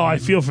you're like, oh, I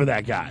feel for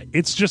that guy.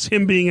 It's just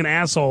him being an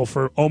asshole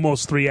for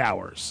almost 3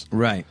 hours.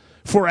 Right.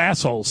 For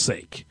asshole's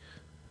sake,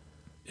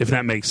 if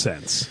that makes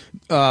sense.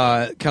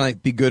 Kind of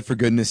like be good for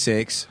goodness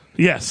sakes.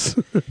 Yes.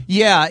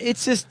 Yeah,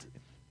 it's just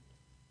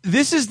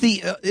this is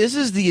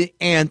the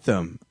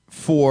anthem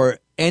for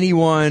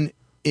anyone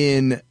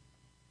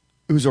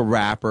who's a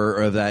rapper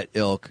or of that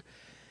ilk.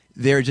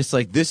 They're just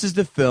like, this is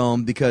the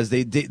film because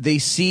they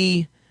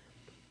see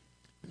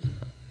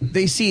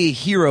a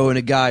hero in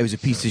a guy who's a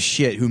piece of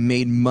shit who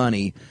made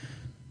money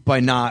by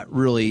not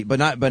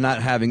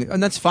having,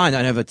 and that's fine.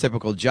 I have a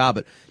typical job,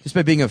 but just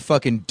by being a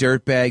fucking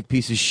dirtbag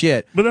piece of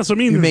shit. But that's what I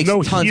mean. He There's makes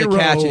no tons hero. of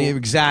cash,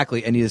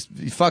 exactly, and he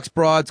fucks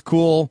broads.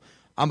 Cool,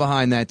 I'm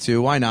behind that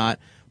too. Why not?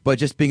 But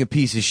just being a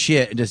piece of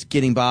shit and just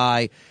getting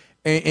by,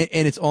 and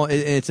it's all.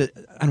 It's a. I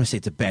don't want to say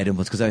it's a bad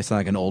influence because I sound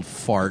like an old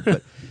fart,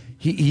 but.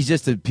 He's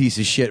just a piece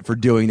of shit for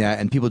doing that,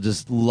 and people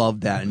just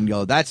love that and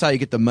go, that's how you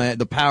get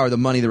the power, the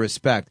money, the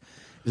respect,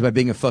 is by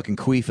being a fucking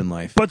queef in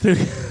life. But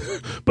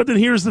then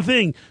here's the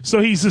thing.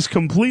 So he's this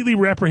completely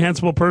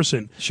reprehensible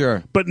person.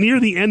 Sure. But near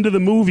the end of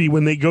the movie,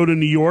 when they go to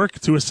New York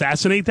to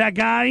assassinate that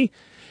guy,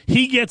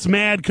 he gets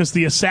mad because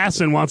the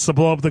assassin wants to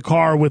blow up the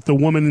car with the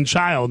woman and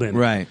child in it.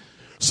 Right.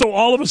 So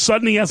all of a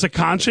sudden he has a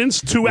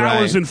conscience. 2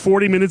 hours and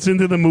 40 minutes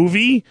into the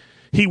movie,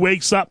 he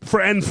wakes up,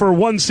 for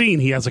one scene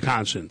he has a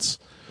conscience.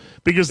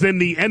 Because then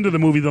the end of the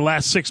movie, the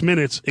last 6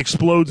 minutes,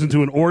 explodes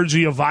into an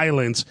orgy of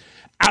violence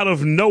out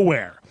of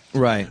nowhere.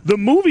 Right. The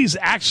movie's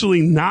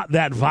actually not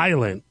that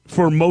violent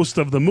for most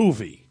of the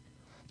movie.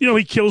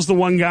 He kills the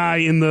one guy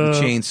in the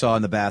chainsaw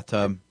in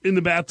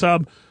the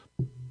bathtub.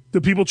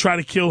 The people try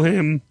to kill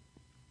him.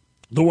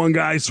 The one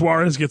guy,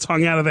 Suarez, gets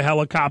hung out of the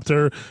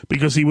helicopter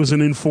because he was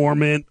an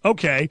informant.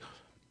 Okay.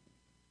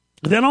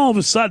 Then all of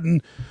a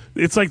sudden,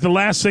 it's like the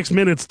last 6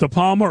 minutes, De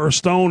Palma or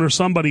Stone or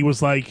somebody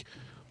was like,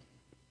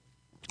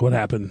 what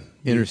happened?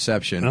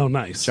 Interception. Oh,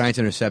 nice. Giants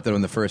intercepted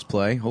on the first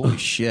play. Holy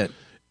shit.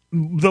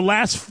 The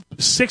last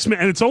 6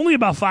 minutes, and it's only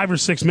about 5 or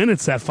 6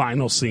 minutes, that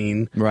final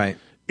scene. Right.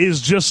 Is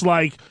just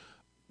like,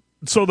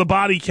 so the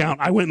body count,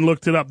 I went and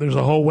looked it up. There's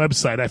a whole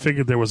website. I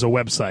figured there was a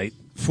website.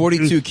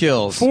 42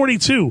 kills.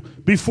 42.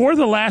 Before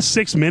the last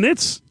 6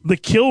 minutes, the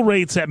kill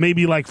rate's at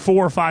maybe like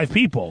 4 or 5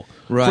 people.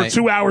 Right. For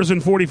 2 hours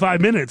and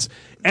 45 minutes.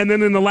 And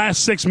then in the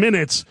last 6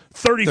 minutes,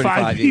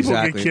 35 people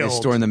exactly. get killed. They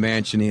store in the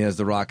mansion. He has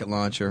the rocket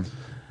launcher.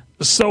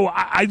 So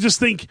I just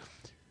think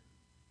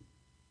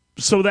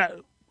so that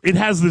it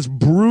has this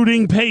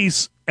brooding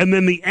pace, and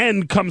then the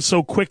end comes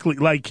so quickly.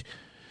 Like,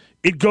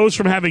 it goes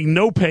from having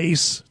no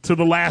pace to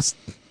the last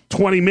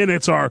 20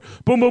 minutes are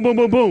boom, boom, boom,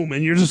 boom, boom.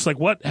 And you're just like,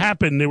 what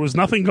happened? There was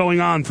nothing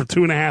going on for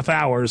 2.5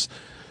 hours.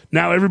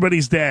 Now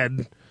everybody's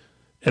dead,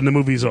 and the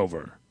movie's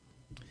over.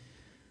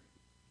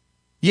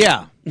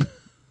 Yeah.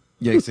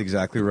 Yeah, that's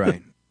exactly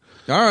right.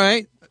 All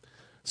right.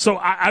 So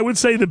I would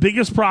say the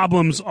biggest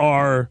problems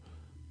are...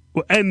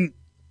 And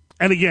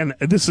again,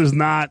 this is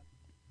not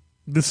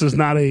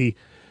a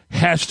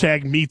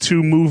hashtag Me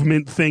Too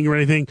movement thing or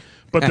anything,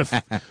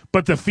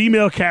 but the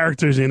female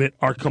characters in it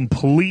are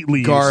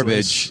completely garbage.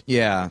 Useless.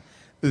 Yeah,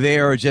 they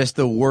are just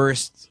the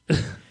worst.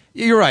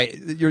 You're right.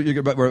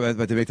 We're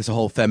about to make this a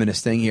whole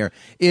feminist thing here.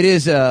 It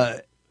is.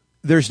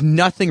 There's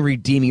nothing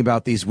redeeming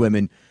about these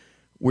women.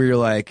 Where you're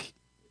like,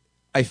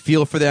 I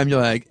feel for them.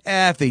 You're like,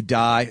 if they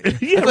die. Yeah, I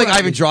feel like right.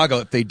 Ivan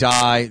Drago, if they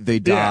die, they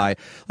die.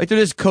 Like they're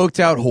just coked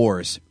out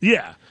whores.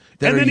 Yeah.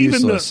 That And are then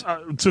useless.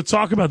 even to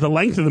talk about the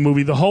length of the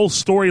movie, the whole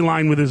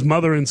storyline with his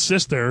mother and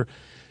sister,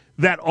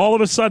 that all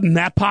of a sudden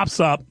that pops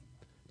up,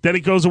 then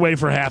it goes away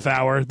for a half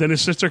hour, then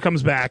his sister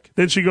comes back,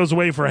 then she goes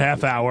away for a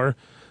half hour.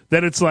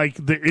 Then it's like,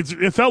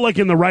 it felt like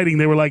in the writing,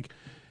 they were like,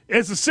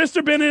 has the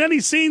sister been in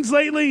any scenes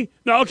lately?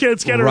 No, okay,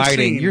 let's get her a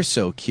Writing, scene. you're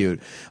so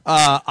cute.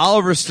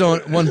 Oliver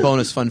Stone. One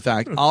bonus fun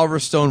fact: Oliver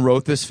Stone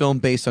wrote this film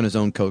based on his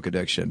own coke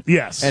addiction.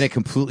 Yes. and it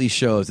completely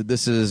shows that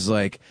this is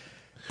like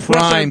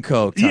prime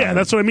coke time. Yeah,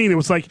 that's what I mean. It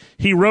was like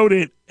he wrote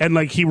it, and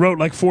like he wrote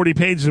like 40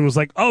 pages, and was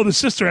like, oh, the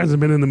sister hasn't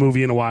been in the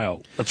movie in a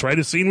while. Let's write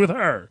a scene with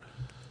her.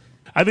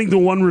 I think the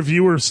one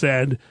reviewer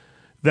said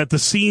that the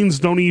scenes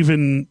don't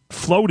even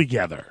flow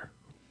together.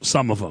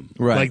 Some of them,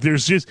 Right. Like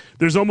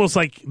there's almost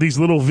like these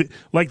little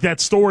like that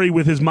story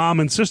with his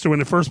mom and sister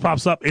when it first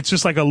pops up. It's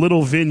just like a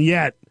little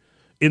vignette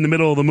in the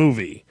middle of the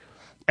movie,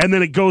 and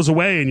then it goes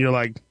away, and you're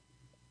like,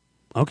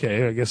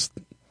 okay, I guess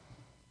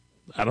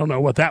I don't know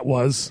what that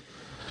was.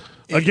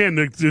 Again,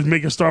 to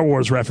make a Star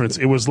Wars reference,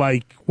 it was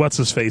like what's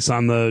his face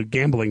on the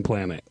gambling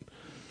planet.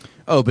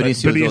 Oh,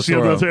 Benicio del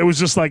Toro. It was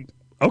just like,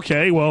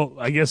 okay, well,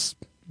 I guess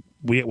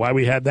why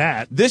we had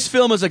that. This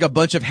film is like a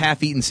bunch of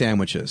half-eaten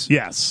sandwiches.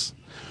 Yes.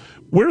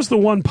 Where's the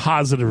one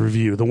positive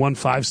review, the one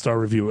 5-star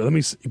review? Let me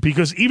see,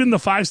 because even the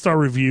 5-star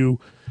review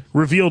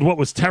revealed what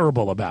was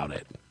terrible about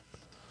it.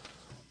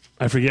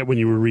 I forget when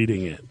you were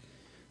reading it.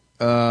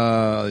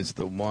 It's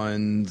the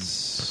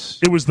ones.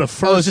 It was the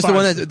first. Oh, is this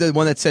the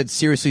one that said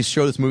seriously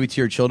show this movie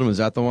to your children? Was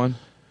that the one?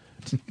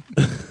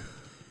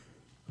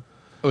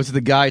 Was it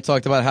the guy who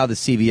talked about how the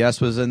CVS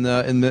was in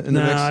the mix?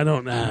 No, I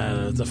don't.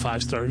 The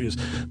 5-star reviews.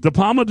 De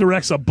Palma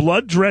directs a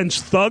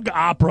blood-drenched thug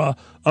opera,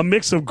 a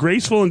mix of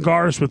graceful and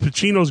garish with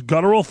Pacino's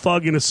guttural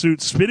thug in a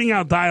suit spitting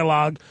out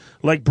dialogue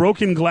like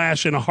broken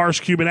glass in a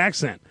harsh Cuban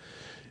accent.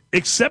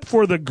 Except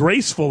for the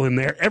graceful in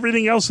there,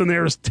 everything else in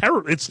there is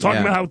terrible. It's talking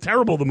about how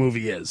terrible the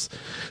movie is.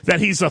 That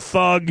he's a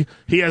thug.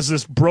 He has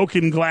this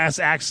broken glass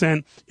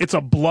accent. It's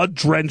a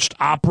blood-drenched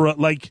opera.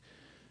 Like,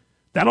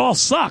 that all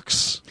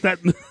sucks. That...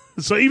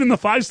 So even the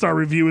 5-star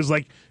review is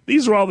like,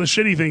 these are all the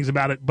shitty things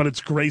about it, but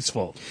it's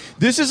graceful.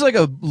 This is like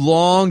a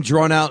long,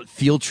 drawn-out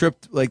field trip,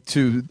 like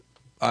to,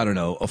 I don't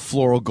know, a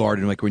floral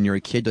garden, like when you're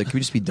a kid. Like, can we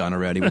just be done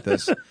already with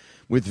this?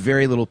 With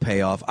very little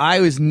payoff.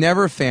 I was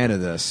never a fan of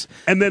this.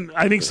 And then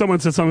I think someone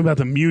said something about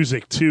the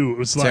music, too. It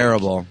was like...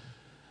 Terrible.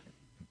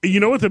 You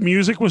know what the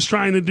music was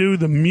trying to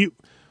do?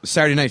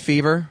 Saturday Night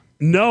Fever?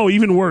 No,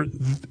 even worse.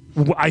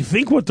 I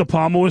think what De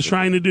Palma was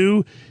trying to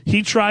do,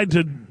 he tried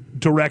to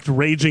direct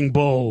Raging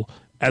Bull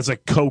as a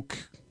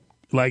coke,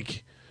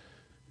 like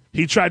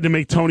he tried to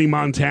make Tony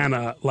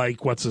Montana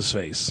like what's his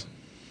face,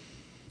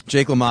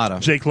 Jake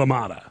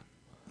LaMotta.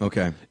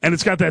 Okay, and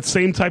it's got that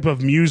same type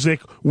of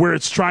music where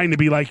it's trying to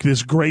be like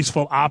this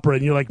graceful opera,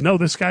 and you're like, no,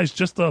 this guy's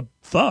just a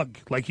thug,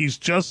 like he's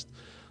just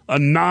a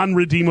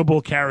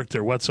non-redeemable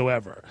character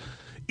whatsoever.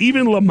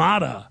 Even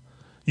LaMotta,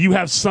 you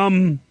have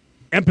some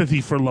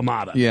empathy for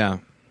LaMotta. Yeah,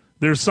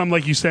 there's some,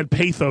 like you said,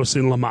 pathos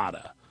in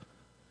LaMotta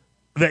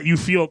that you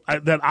feel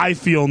that I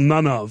feel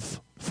none of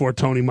for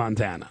Tony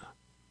Montana.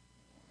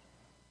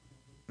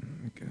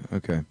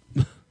 Okay.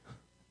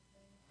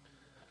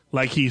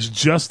 Like he's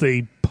just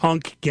a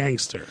punk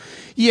gangster.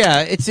 Yeah,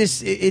 it's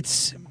just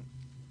it's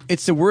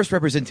the worst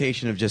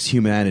representation of just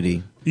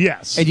humanity.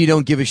 Yes. And you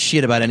don't give a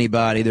shit about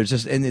anybody. There's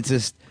just and it's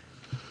just.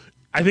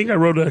 I think I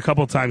wrote it a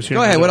couple times here.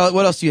 Go ahead.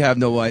 What else do you have?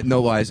 No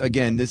wise.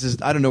 Again, this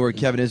is I don't know where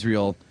Kevin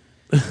Israel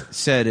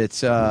said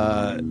it's.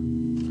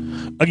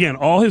 Again,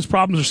 all his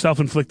problems are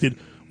self-inflicted.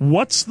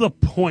 What's the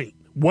point?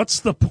 What's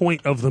the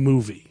point of the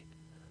movie?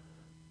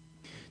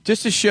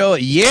 Just to show,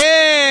 the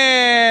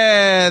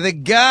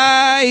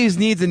guy who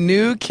needs a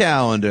new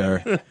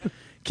calendar.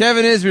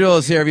 Kevin Israel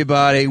is here,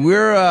 everybody.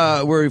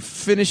 We're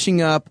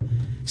finishing up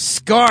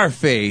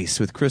Scarface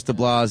with Kris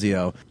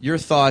Deblasio. Your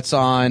thoughts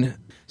on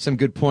some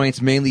good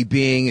points, mainly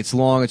being it's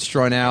long, it's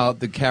drawn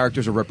out, the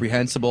characters are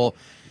reprehensible,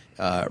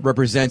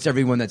 represents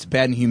everyone that's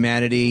bad in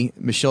humanity.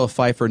 Michelle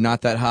Pfeiffer,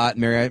 not that hot.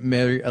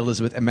 Mary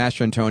Elizabeth and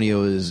Master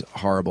Antonio is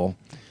horrible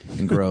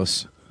and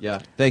gross. Yeah,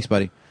 thanks,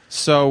 buddy.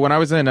 So when I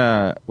was in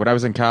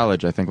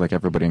college, I think like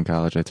everybody in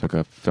college, I took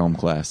a film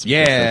class.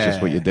 Yeah, that's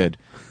just what you did,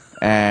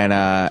 and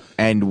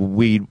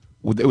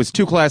it was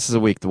 2 classes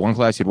a week. The one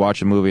class you'd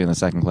watch a movie, and the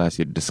second class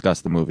you'd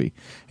discuss the movie.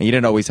 And you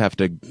didn't always have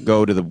to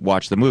go to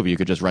watch the movie. You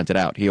could just rent it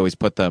out. He always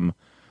put them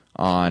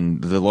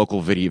on the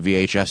local video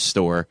VHS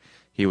store.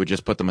 He would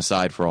just put them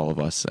aside for all of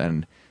us,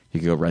 and you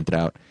could go rent it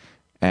out.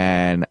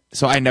 And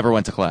so I never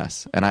went to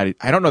class. And I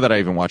don't know that I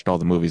even watched all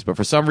the movies, but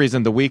for some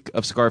reason, the week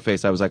of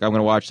Scarface, I was like, I'm going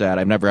to watch that.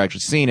 I've never actually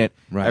seen it.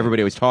 Right.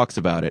 Everybody always talks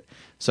about it.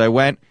 So I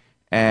went,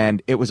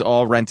 and it was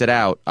all rented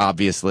out,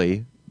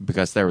 obviously,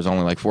 because there was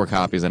only like 4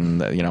 copies,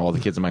 and all the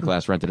kids in my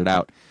class rented it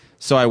out.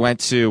 So I went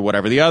to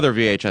whatever the other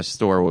VHS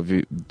store,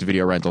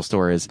 video rental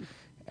store is,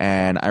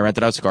 and I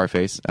rented out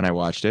Scarface, and I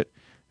watched it.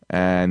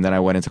 And then I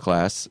went into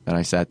class, and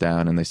I sat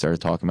down, and they started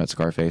talking about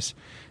Scarface.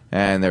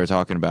 And they were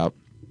talking about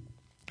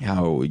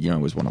how it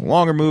was one of the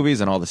longer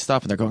movies and all this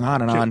stuff, and they're going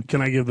on and on.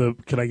 Can I give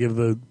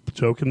the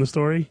joke in the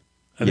story?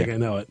 I think I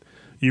know it.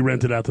 You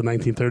rented out the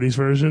 1930s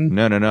version?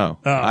 No.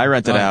 I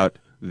rented out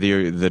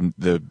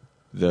the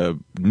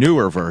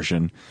newer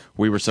version.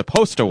 We were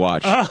supposed to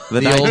watch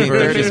the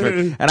 1930s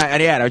version. And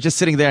I was just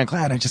sitting there in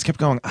class, and I just kept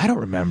going, I don't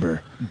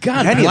remember.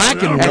 God,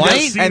 black and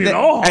white?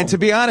 And to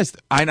be honest,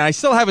 I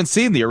still haven't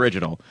seen the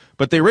original,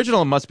 but the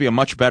original must be a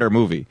much better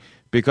movie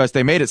because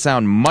they made it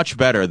sound much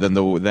better than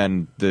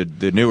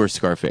the newer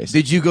Scarface.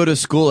 Did you go to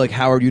school like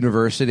Howard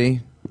University?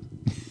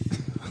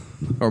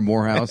 Or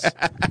Morehouse?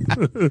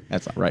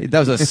 That's not right. That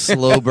was a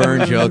slow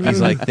burn joke. He's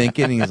like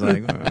thinking. He's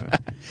like, they're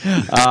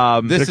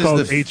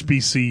called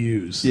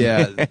HBCUs.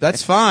 Yeah,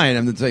 that's fine.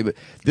 I'm going to tell you, but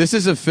this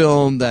is a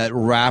film that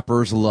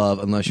rappers love,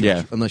 unless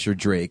you're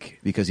Drake,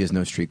 because he has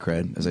no street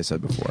cred, as I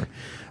said before.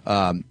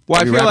 Well,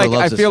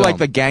 I feel like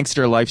the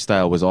gangster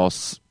lifestyle was all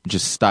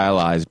just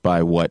stylized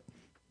by what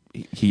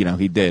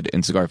he did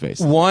in Scarface.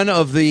 One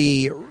of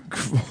the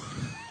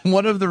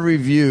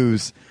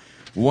reviews,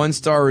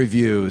 1-star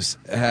reviews,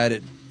 had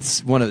it.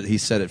 He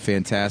said it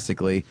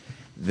fantastically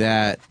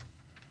that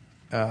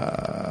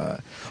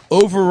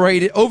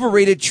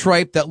overrated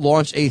tripe that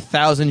launched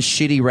 1,000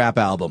 shitty rap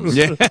albums.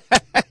 Yeah,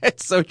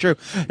 it's so true.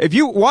 If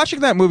you watching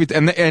that movie,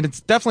 and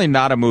it's definitely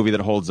not a movie that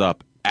holds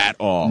up at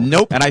all.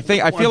 Nope. And I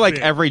feel like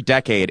every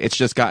decade it's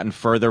just gotten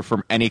further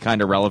from any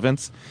kind of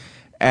relevance.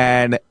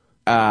 And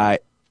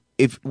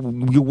if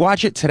you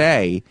watch it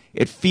today,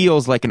 it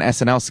feels like an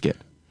SNL skit.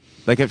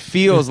 Like it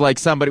feels like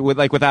somebody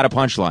without a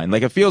punchline.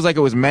 Like it feels like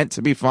it was meant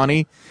to be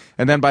funny,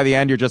 and then by the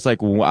end you're just like,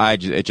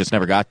 it just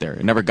never got there.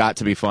 It never got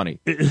to be funny.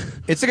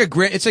 It's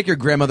like your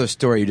grandmother's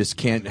story. You just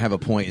can't have a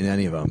point in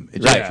any of them.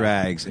 It just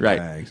drags.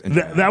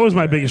 That was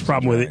my biggest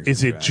problem with it.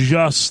 Is it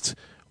just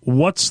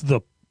what's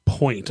the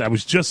point? I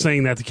was just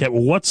saying that to Kat.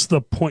 What's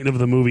the point of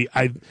the movie?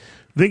 I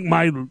think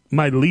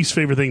my least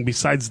favorite thing,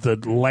 besides the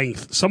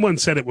length, someone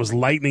said it was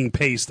lightning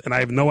paced, and I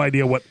have no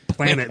idea what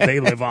planet they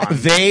live on.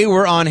 They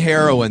were on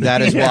heroin.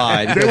 That is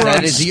why.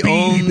 That is the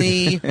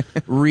only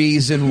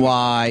reason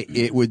why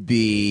it would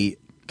be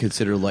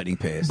considered lightning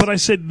paced. But I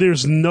said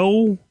there's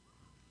no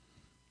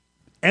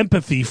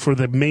empathy for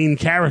the main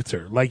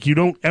character. Like you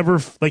don't ever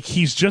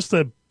he's just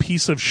a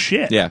piece of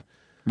shit. Yeah,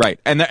 right.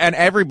 And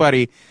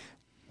everybody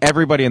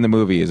in the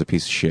movie is a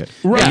piece of shit.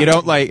 Right. You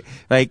don't like.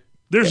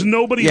 There's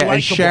nobody likable. likable.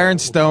 And Sharon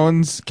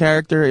Stone's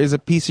character is a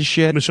piece of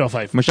shit. Michelle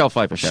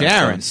Pfeiffer.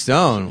 Sharon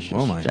Stone.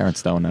 Oh my. Sharon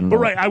Stone. I don't know.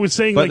 But right, I was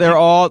saying, but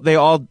they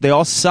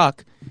all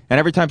suck. And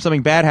every time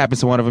something bad happens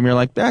to one of them, you're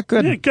like,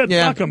 good. Yeah, good.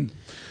 Fuck them.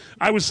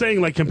 I was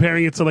saying,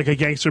 comparing it to a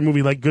gangster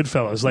movie like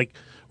Goodfellas.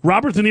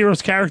 Robert De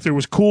Niro's character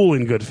was cool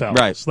in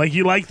Goodfellas. Right.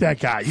 You like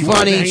that guy. You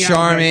funny,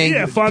 charming.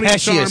 Yeah, funny,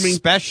 Pesci charming.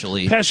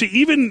 especially. Pesci,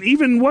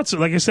 even what's it?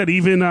 Like I said,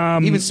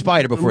 even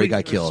Spider before he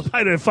got killed.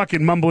 Spider,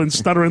 fucking mumbling,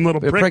 stuttering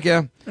little prick.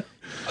 Yeah.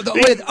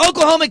 With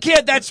Oklahoma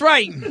Kid, that's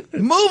right. Move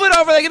it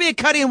over there. Give me a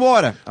cutty in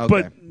water.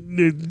 Okay. But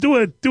do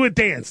a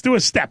dance, do a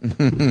step.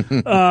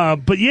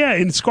 But yeah,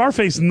 in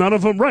Scarface, none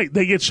of them right.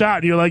 They get shot,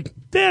 and you're like,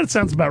 that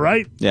sounds about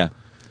right. Yeah.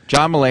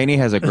 John Mulaney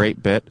has a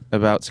great bit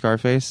about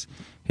Scarface.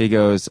 He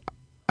goes,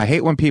 I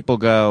hate when people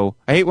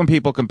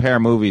compare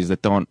movies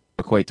that don't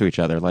equate to each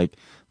other. Like,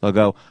 they'll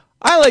go,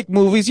 I like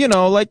movies,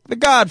 like The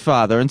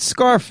Godfather and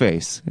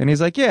Scarface. And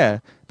he's like, yeah,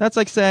 that's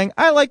like saying,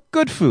 I like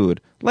good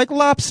food, like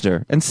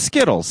lobster and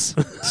Skittles.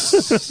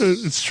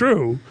 It's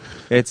true.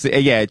 It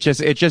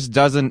just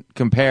doesn't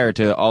compare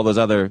to all those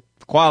other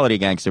quality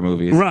gangster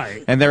movies.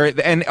 Right.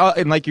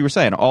 And like you were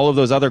saying, all of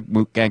those other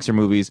gangster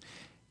movies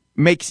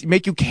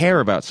make you care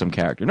about some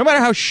character, no matter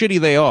how shitty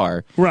they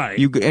are. Right.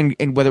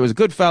 And whether it was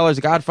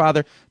Goodfellas,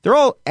 Godfather, they're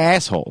all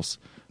assholes.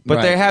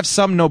 But they have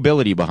some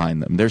nobility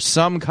behind them. There's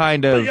some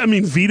kind of... I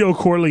mean, Vito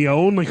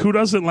Corleone. Who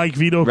doesn't like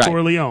Vito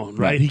Corleone,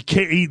 right?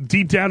 He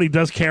deep down, he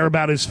does care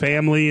about his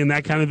family and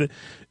that kind of thing.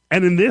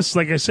 And in this,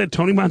 like I said,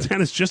 Tony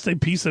Montana's just a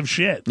piece of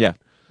shit. Yeah.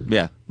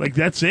 Yeah.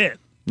 That's it.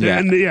 Yeah.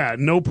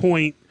 And no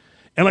point.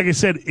 And like I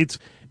said,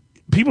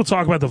 people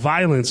talk about the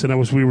violence,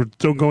 and we were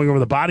still going over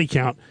the body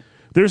count.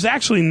 There's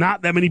actually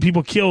not that many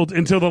people killed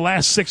until the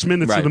last 6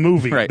 minutes of the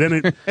movie. Right.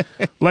 Then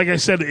like I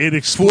said,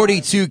 it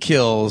 42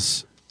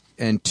 kills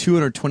and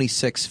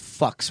 226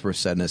 fucks were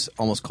said in this,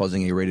 almost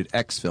causing a rated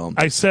X film.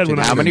 I said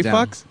how many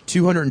fucks?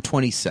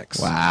 226.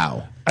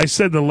 Wow. I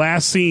said the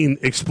last scene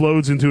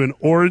explodes into an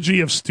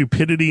orgy of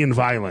stupidity and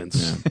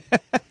violence. Yeah.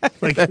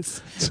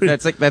 That's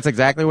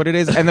exactly what it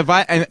is. And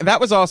and that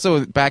was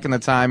also back in the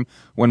time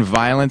when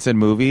violence in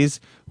movies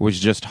was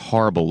just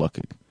horrible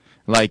looking.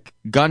 Like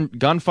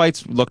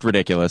gunfights looked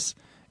ridiculous.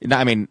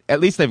 I mean, at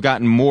least they've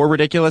gotten more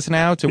ridiculous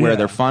now to where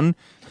they're fun.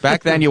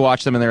 Back then, you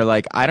watch them and they're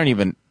like,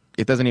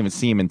 it doesn't even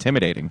seem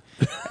intimidating.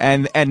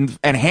 And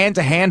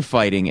hand-to-hand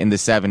fighting in the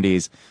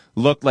 70s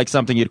looked like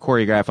something you'd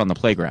choreograph on the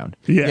playground.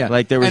 Yeah.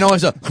 Like there was... And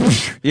always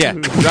yeah,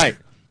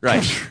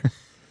 right.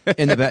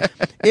 In the back.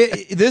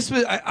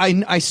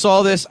 I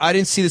saw this. I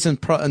didn't see this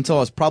until I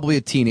was probably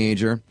a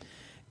teenager.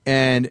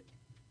 And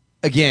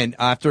again,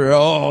 after,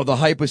 the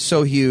hype was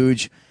so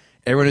huge,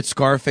 Everyone had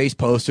Scarface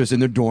posters in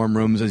their dorm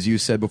rooms, as you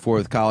said before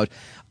with college.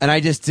 And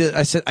I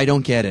said, I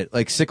don't get it.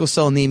 Like sickle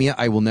cell anemia,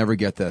 I will never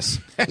get this.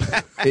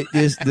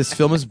 This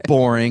film is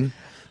boring.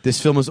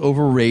 This film is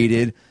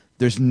overrated.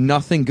 There's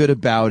nothing good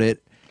about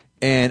it.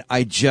 And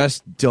I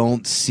just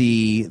don't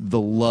see the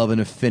love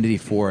and affinity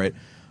for it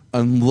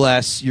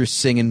unless you're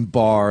singing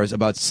bars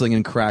about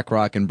slinging crack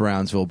rock in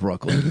Brownsville,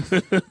 Brooklyn.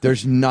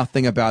 There's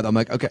nothing about it. I'm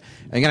like, okay.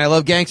 Again, I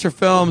love gangster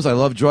films. I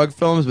love drug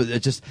films, but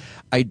it just,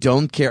 I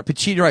don't care.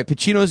 Pacino, right.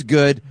 Pacino's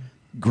good,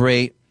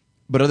 great.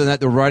 But other than that,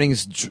 the writing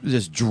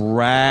just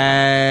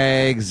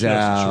drags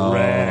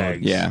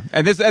out. Yeah,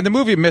 and the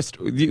movie missed.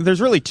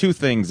 There's really two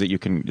things that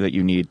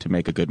you need to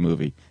make a good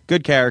movie: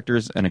 good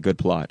characters and a good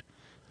plot.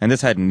 And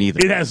this had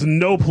neither. It has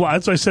no plot.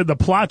 That's why I said the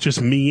plot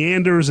just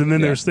meanders, and then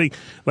there's like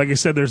I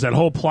said, there's that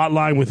whole plot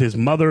line with his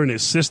mother and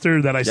his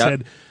sister that I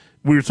said.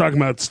 We were talking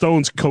about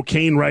Stone's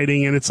cocaine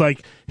writing, and it's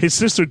like his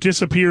sister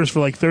disappears for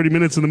like 30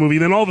 minutes in the movie,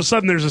 and then all of a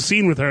sudden there's a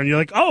scene with her, and you're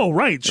like, oh,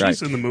 right,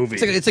 she's in the movie.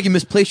 It's like you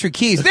misplaced your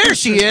keys. There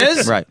she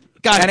is! Right.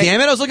 God damn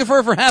it, I was looking for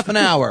her for half an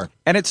hour.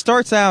 And it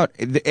starts out,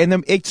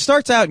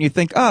 and you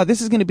think, oh, this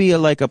is going to be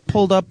like a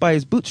pulled up by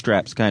his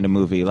bootstraps kind of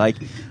movie. Like,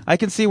 I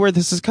can see where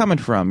this is coming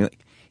from.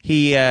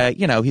 He,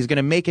 he's going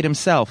to make it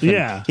himself.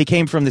 And he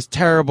came from this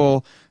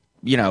terrible,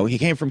 he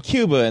came from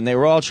Cuba, and they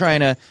were all trying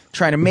to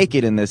make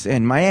it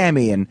in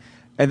Miami, and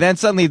then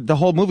suddenly the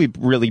whole movie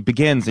really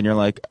begins, and you're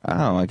like,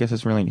 oh, I guess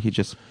he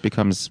just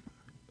becomes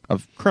a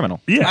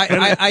criminal.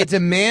 Yeah, I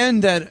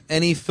demand that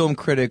any film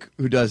critic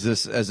who does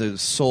this as a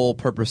sole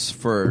purpose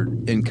for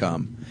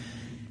income,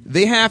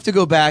 they have to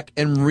go back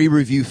and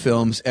re-review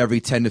films every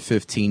 10 to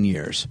 15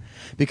 years.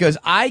 Because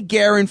I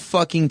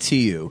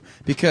guarantee you,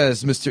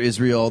 because, Mr.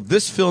 Israel,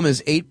 this film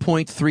is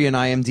 8.3 on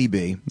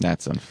IMDb.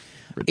 That's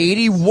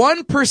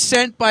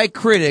 81% by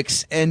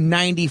critics and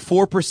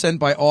 94%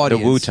 by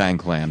audience. The Wu-Tang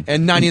Clan.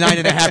 And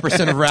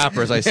 99.5% of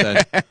rappers, I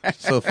said.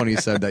 So funny you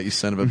said that, you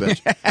son of a bitch.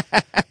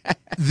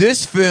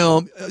 This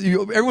film,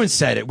 everyone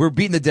said it, we're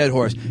beating the dead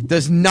horse,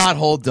 does not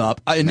hold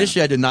up.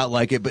 Initially, I did not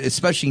like it, but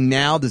especially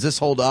now, does this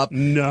hold up?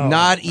 No.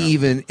 Not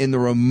even in the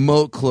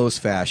remote close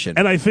fashion.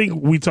 And I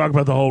think we talk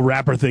about the whole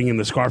rapper thing in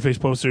the Scarface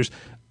posters.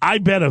 I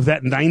bet of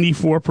that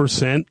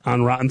 94%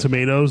 on Rotten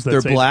Tomatoes.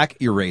 They're black,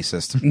 you're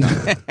racist.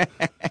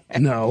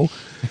 No.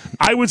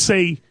 I would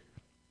say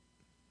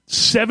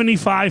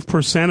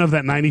 75% of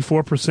that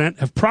 94%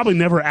 have probably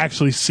never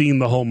actually seen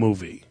the whole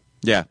movie.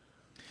 Yeah.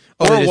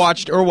 Or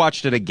watched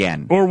it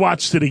again. Or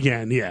watched it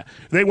again, yeah.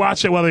 They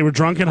watched it while they were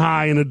drunk and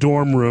high in a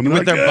dorm room.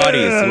 With their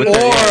buddies.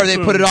 Or they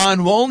put it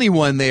on only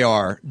when they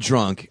are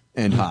drunk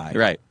and high.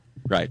 Right.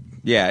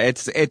 Yeah,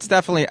 it's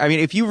definitely, I mean,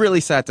 if you really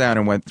sat down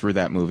and went through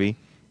that movie,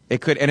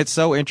 it could, and it's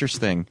so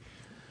interesting.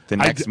 The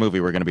next movie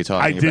we're going to be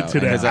talking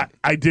about.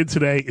 I did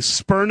today.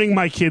 Spurning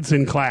my kids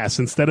in class.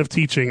 Instead of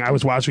teaching, I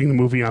was watching the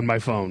movie on my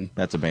phone.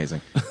 That's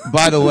amazing.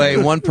 By the way,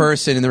 one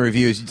person in the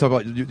reviews, you talk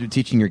about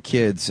teaching your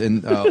kids,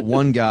 and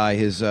one guy,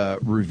 his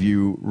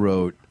review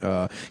wrote,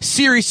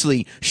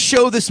 seriously,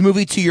 show this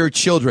movie to your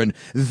children.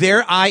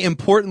 There are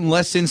important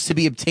lessons to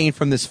be obtained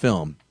from this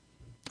film.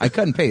 I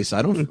cut and paste.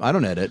 I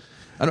don't edit.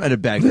 I don't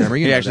edit bad grammar.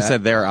 He actually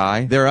said their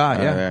eye. Their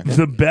eye, yeah.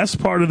 The best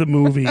part of the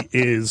movie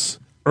is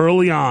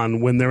early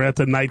on when they're at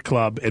the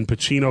nightclub and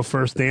Pacino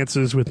first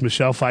dances with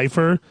Michelle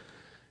Pfeiffer.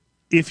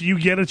 If you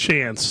get a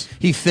chance,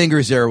 he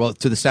fingers her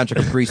to the soundtrack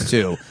of Kris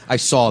 2. I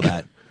saw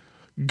that.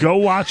 Go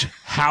watch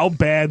how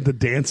bad the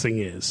dancing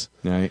is.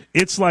 Right.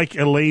 It's like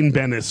Elaine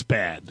Bennis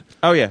bad.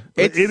 Oh yeah,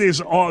 it is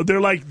all.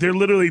 They're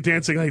literally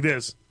dancing like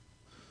this.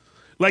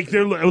 Like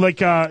they're like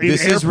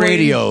this is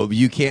radio.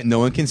 You can't. No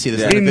one can see this.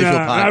 Yeah. Visual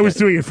podcast. I was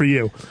doing it for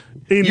you.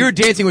 You're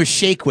dancing with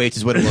shake weights,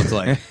 is what it looked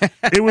like.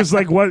 It was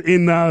like what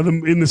in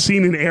the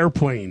scene in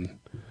Airplane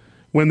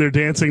when they're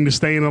dancing to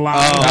Stay in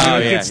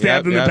Alive. Get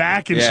stabbed in the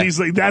back, and she's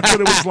like, "That's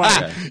what it was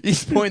like."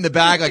 He's pointing the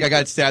back like I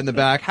got stabbed in the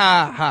back.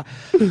 Ha ha!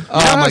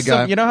 Oh my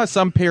god! You know how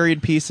some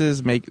period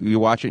pieces make you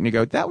watch it and you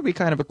go, "That would be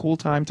kind of a cool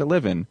time to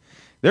live in."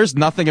 There's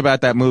nothing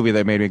about that movie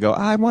that made me go,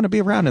 I want to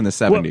be around in the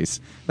 70s.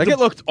 It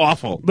looked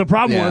awful. The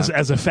problem was,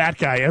 as a fat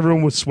guy,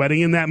 everyone was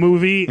sweating in that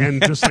movie,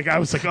 and just like I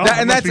was like, oh,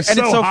 it's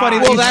so funny.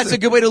 Well, that's a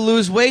good way to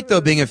lose weight, though,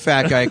 being a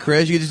fat guy,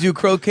 Kris. You just do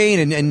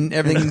cocaine, and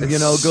everything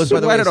goes by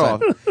the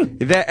wayside.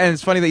 And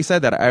it's funny that you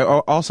said that. I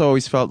also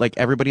always felt like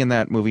everybody in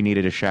that movie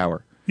needed a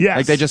shower. Yes.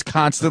 Like they just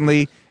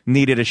constily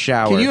needed a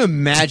shower. Can you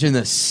imagine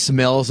the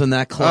smells in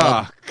that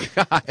club? Oh,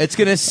 God. It's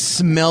going to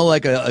smell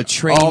like a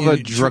train. All the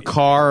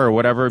Dracar or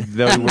whatever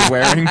they were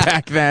wearing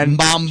back then.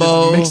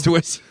 Mambo. Mixed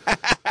with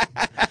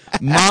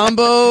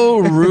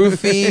Mambo,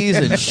 roofies,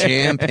 and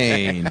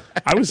champagne.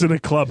 I was in a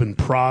club in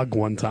Prague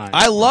one time.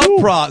 I love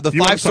Prague. The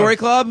 5-story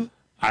club?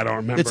 I don't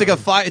remember. It's like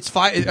it's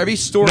five. Every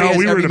story. No, has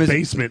we were in the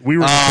basement. We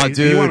were. Dude.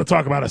 You want to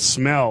talk about a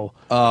smell?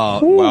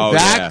 Wow,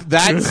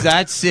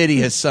 that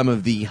city has some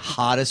of the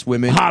hottest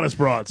women, hottest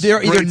broads.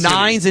 They're either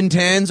 9s and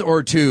 10s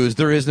or 2s.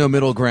 There is no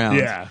middle ground.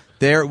 Yeah.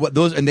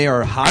 they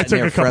are hot. I took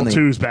and a couple friendly.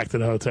 twos back to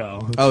the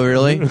hotel. Oh,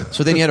 really?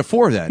 So then you had a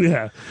 4 then.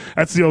 Yeah,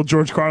 that's the old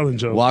George Carlin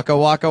joke. Waka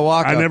waka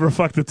waka. I never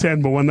fucked a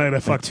 10, but one night I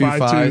fucked 2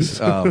 5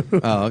 5s.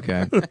 twos. Oh,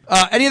 okay.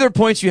 Any other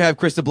points you have,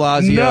 Kris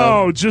Deblasio?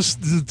 No,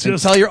 just And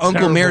tell your Uncle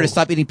terrible. Mayor to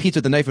stop eating pizza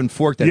with a knife and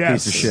fork, that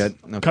Yes. piece of shit.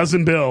 Okay.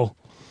 Cousin Bill.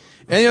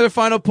 Any other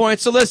final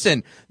points? So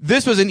listen,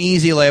 this was an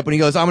easy layup when he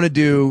goes, I'm gonna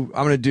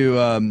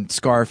do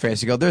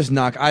Scarface. You go, there's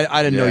not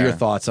I didn't know Yeah. your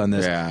thoughts on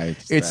this. Yeah,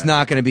 it's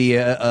not gonna be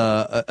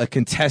a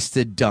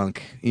contested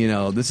dunk. You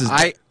know, this is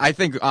I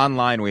think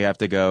online we have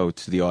to go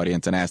to the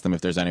audience and ask them if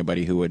there's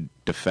anybody who would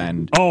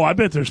defend. Oh, I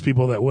bet there's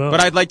people that will.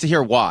 But I'd like to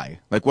hear why,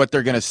 like what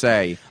they're going to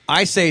say.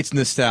 I say it's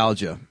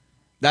nostalgia.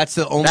 That's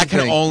the only That can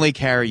thing. only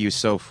carry you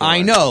so far.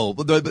 I know,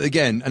 but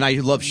again, and I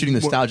love shooting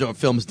nostalgia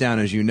films down,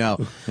 as you know.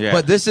 Yeah.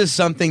 But this is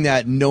something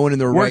that no one in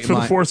their Worked right for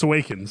mind. The Force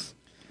Awakens.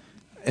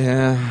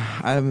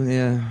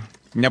 Yeah.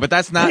 No, but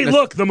that's not. Hey,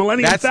 look, the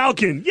Millennium that's-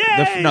 Falcon.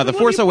 Yay! The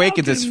Force Millennium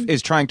Awakens Falcon.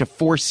 is trying to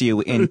force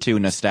you into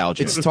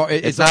nostalgia.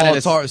 It's not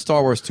all an-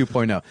 Star Wars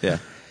 2.0. Yeah.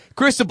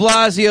 Kris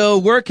Deblasio,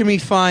 where can we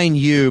find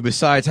you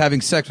besides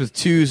having sex with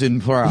twos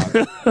in Prague?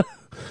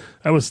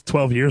 That was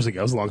 12 years ago.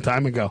 It was a long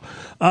time ago.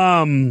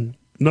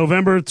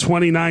 November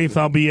 29th,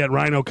 I'll be at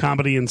Rhino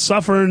Comedy in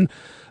Suffern.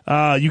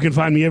 You can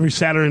find me every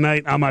Saturday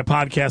night on my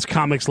podcast,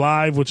 Comics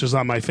Live, which is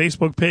on my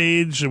Facebook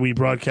page. We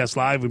broadcast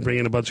live. We bring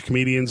in a bunch of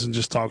comedians and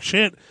just talk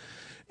shit.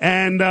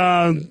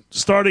 And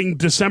starting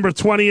December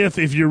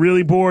 20th, if you're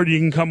really bored, you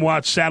can come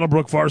watch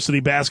Saddlebrook Varsity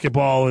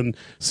Basketball and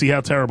see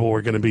how terrible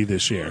we're going to be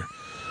this year.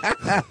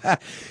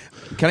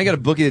 Can I get a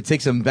bookie to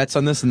take some bets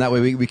on this, and that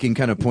way we can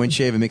kind of point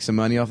shave and make some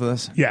money off of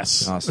this?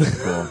 Yes. Awesome.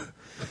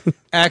 Cool.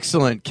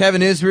 Excellent.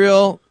 Kevin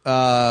Israel,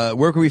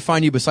 where can we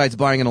find you besides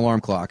buying an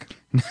alarm clock?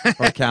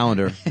 Or a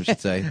calendar, I should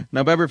say.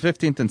 November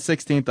 15th and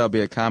 16th, I'll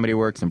be at Comedy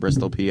Works in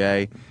Bristol, PA.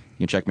 You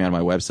can check me on my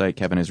website,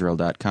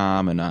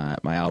 kevinisrael.com, and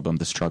my album,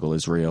 The Struggle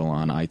Is Real,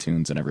 on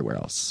iTunes and everywhere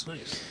else.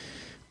 Nice.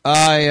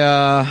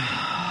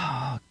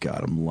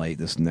 God, I'm late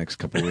this next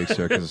couple of weeks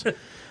here because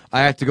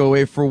I have to go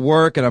away for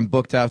work, and I'm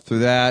booked out through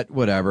that.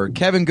 Whatever.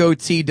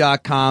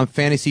 KevinGoatee.com,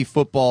 fantasy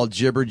football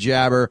jibber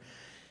jabber.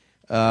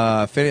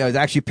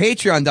 Actually,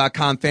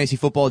 Patreon.com, fantasy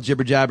football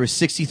jibber jabber.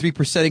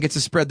 63% against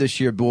the spread this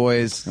year,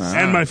 boys.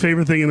 And my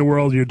favorite thing in the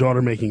world, your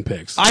daughter making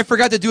pics. I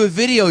forgot to do a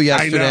video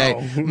yesterday.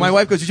 I know. My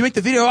wife goes, "Did you make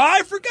the video?"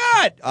 I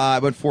forgot. I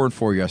went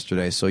 4-4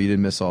 yesterday, so you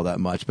didn't miss all that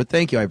much. But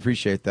thank you, I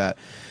appreciate that.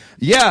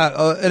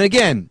 Yeah, and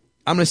again,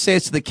 I'm going to say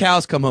this to the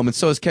cows come home, and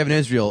so is Kevin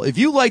Israel. If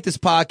you like this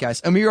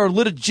podcast, and we are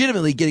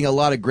legitimately getting a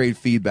lot of great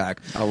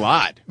feedback, A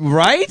lot.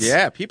 right?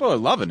 Yeah, people are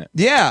loving it.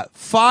 Yeah.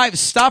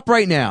 Stop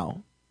right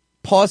now.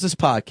 Pause this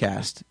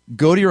podcast.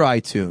 Go to your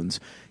iTunes.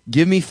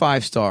 Give me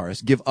 5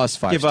 stars. Give us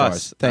 5 Give stars.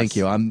 us. Thank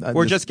you.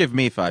 Or just give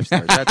me 5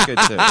 stars. That's good,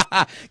 too.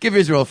 Give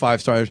Israel 5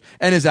 stars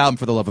and his album,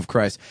 For the Love of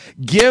Christ.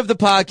 Give the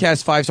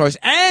podcast 5 stars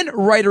and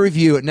write a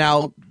review.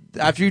 Now,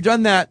 after you've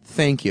done that,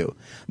 thank you.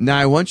 Now,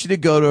 I want you to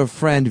go to a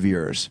friend of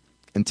yours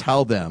and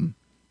tell them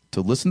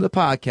to listen to the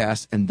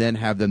podcast and then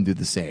have them do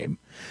the same.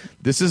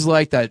 This is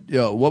like that,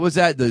 what was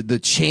that? The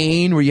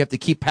chain where you have to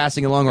keep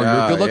passing along, or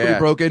Oh, good luck will yeah. be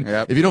broken.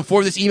 Yep. If you don't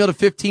forward this email to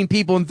 15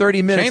 people in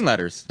 30 minutes. Chain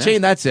letters. Yeah.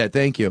 Chain, that's it.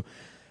 Thank you.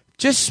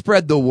 Just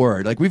spread the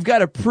word. Like, we've got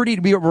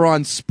we're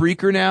on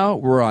Spreaker now.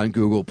 We're on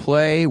Google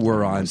Play.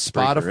 We're on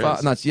Spotify.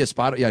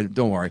 Spotify. Yeah,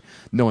 don't worry.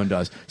 No one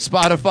does.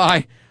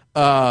 Spotify,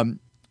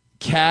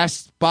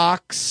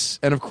 Castbox,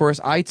 and of course,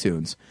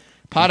 iTunes.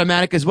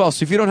 Podomatic as well.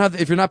 So if you're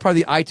not part of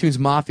the iTunes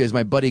mafia, as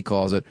my buddy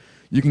calls it,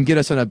 you can get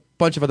us on a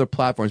bunch of other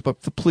platforms.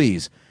 But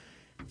please,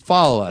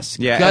 follow us.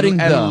 Yeah, Gutting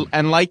and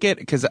Dumb. like it,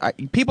 because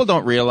people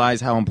don't realize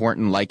how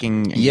important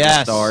liking and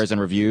Yes. stars and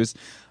reviews.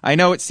 I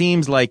know it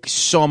seems like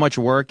so much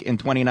work in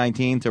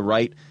 2019 to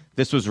write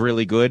this was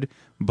really good,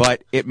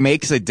 but it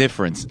makes a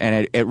difference,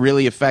 and it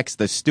really affects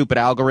the stupid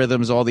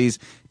algorithms all these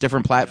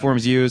different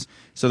platforms use.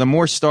 So the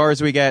more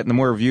stars we get and the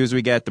more reviews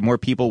we get, the more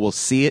people will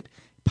see it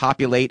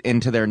populate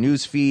into their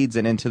news feeds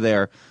and into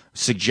their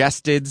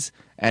suggesteds,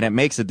 and it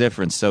makes a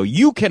difference. So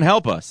you can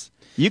help us.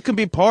 You can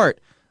be part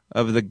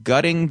of the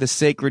Gutting the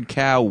Sacred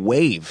Cow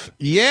wave.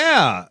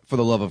 Yeah, for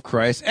the love of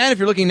Christ. And if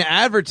you're looking to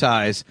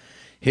advertise,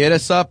 hit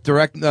us up,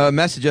 direct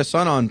message us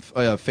on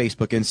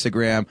Facebook,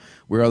 Instagram.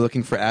 We are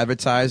looking for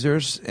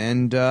advertisers,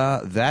 and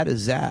that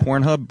is that.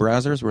 Pornhub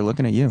browsers, we're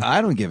looking at you.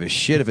 I don't give a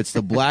shit if it's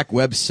the black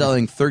web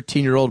selling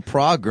 13-year-old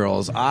Prague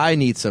girls. I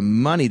need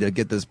some money to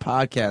get this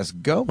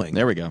podcast going.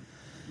 There we go.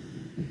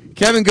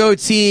 Kevin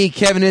Goatee,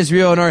 Kevin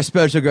Israel, and our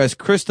special guest,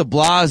 Kris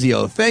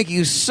Deblasio. Thank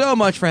you so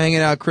much for hanging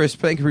out, Kris.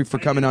 Thank you for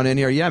coming on in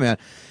here. Yeah, man.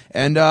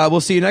 And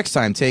we'll see you next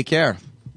time. Take care.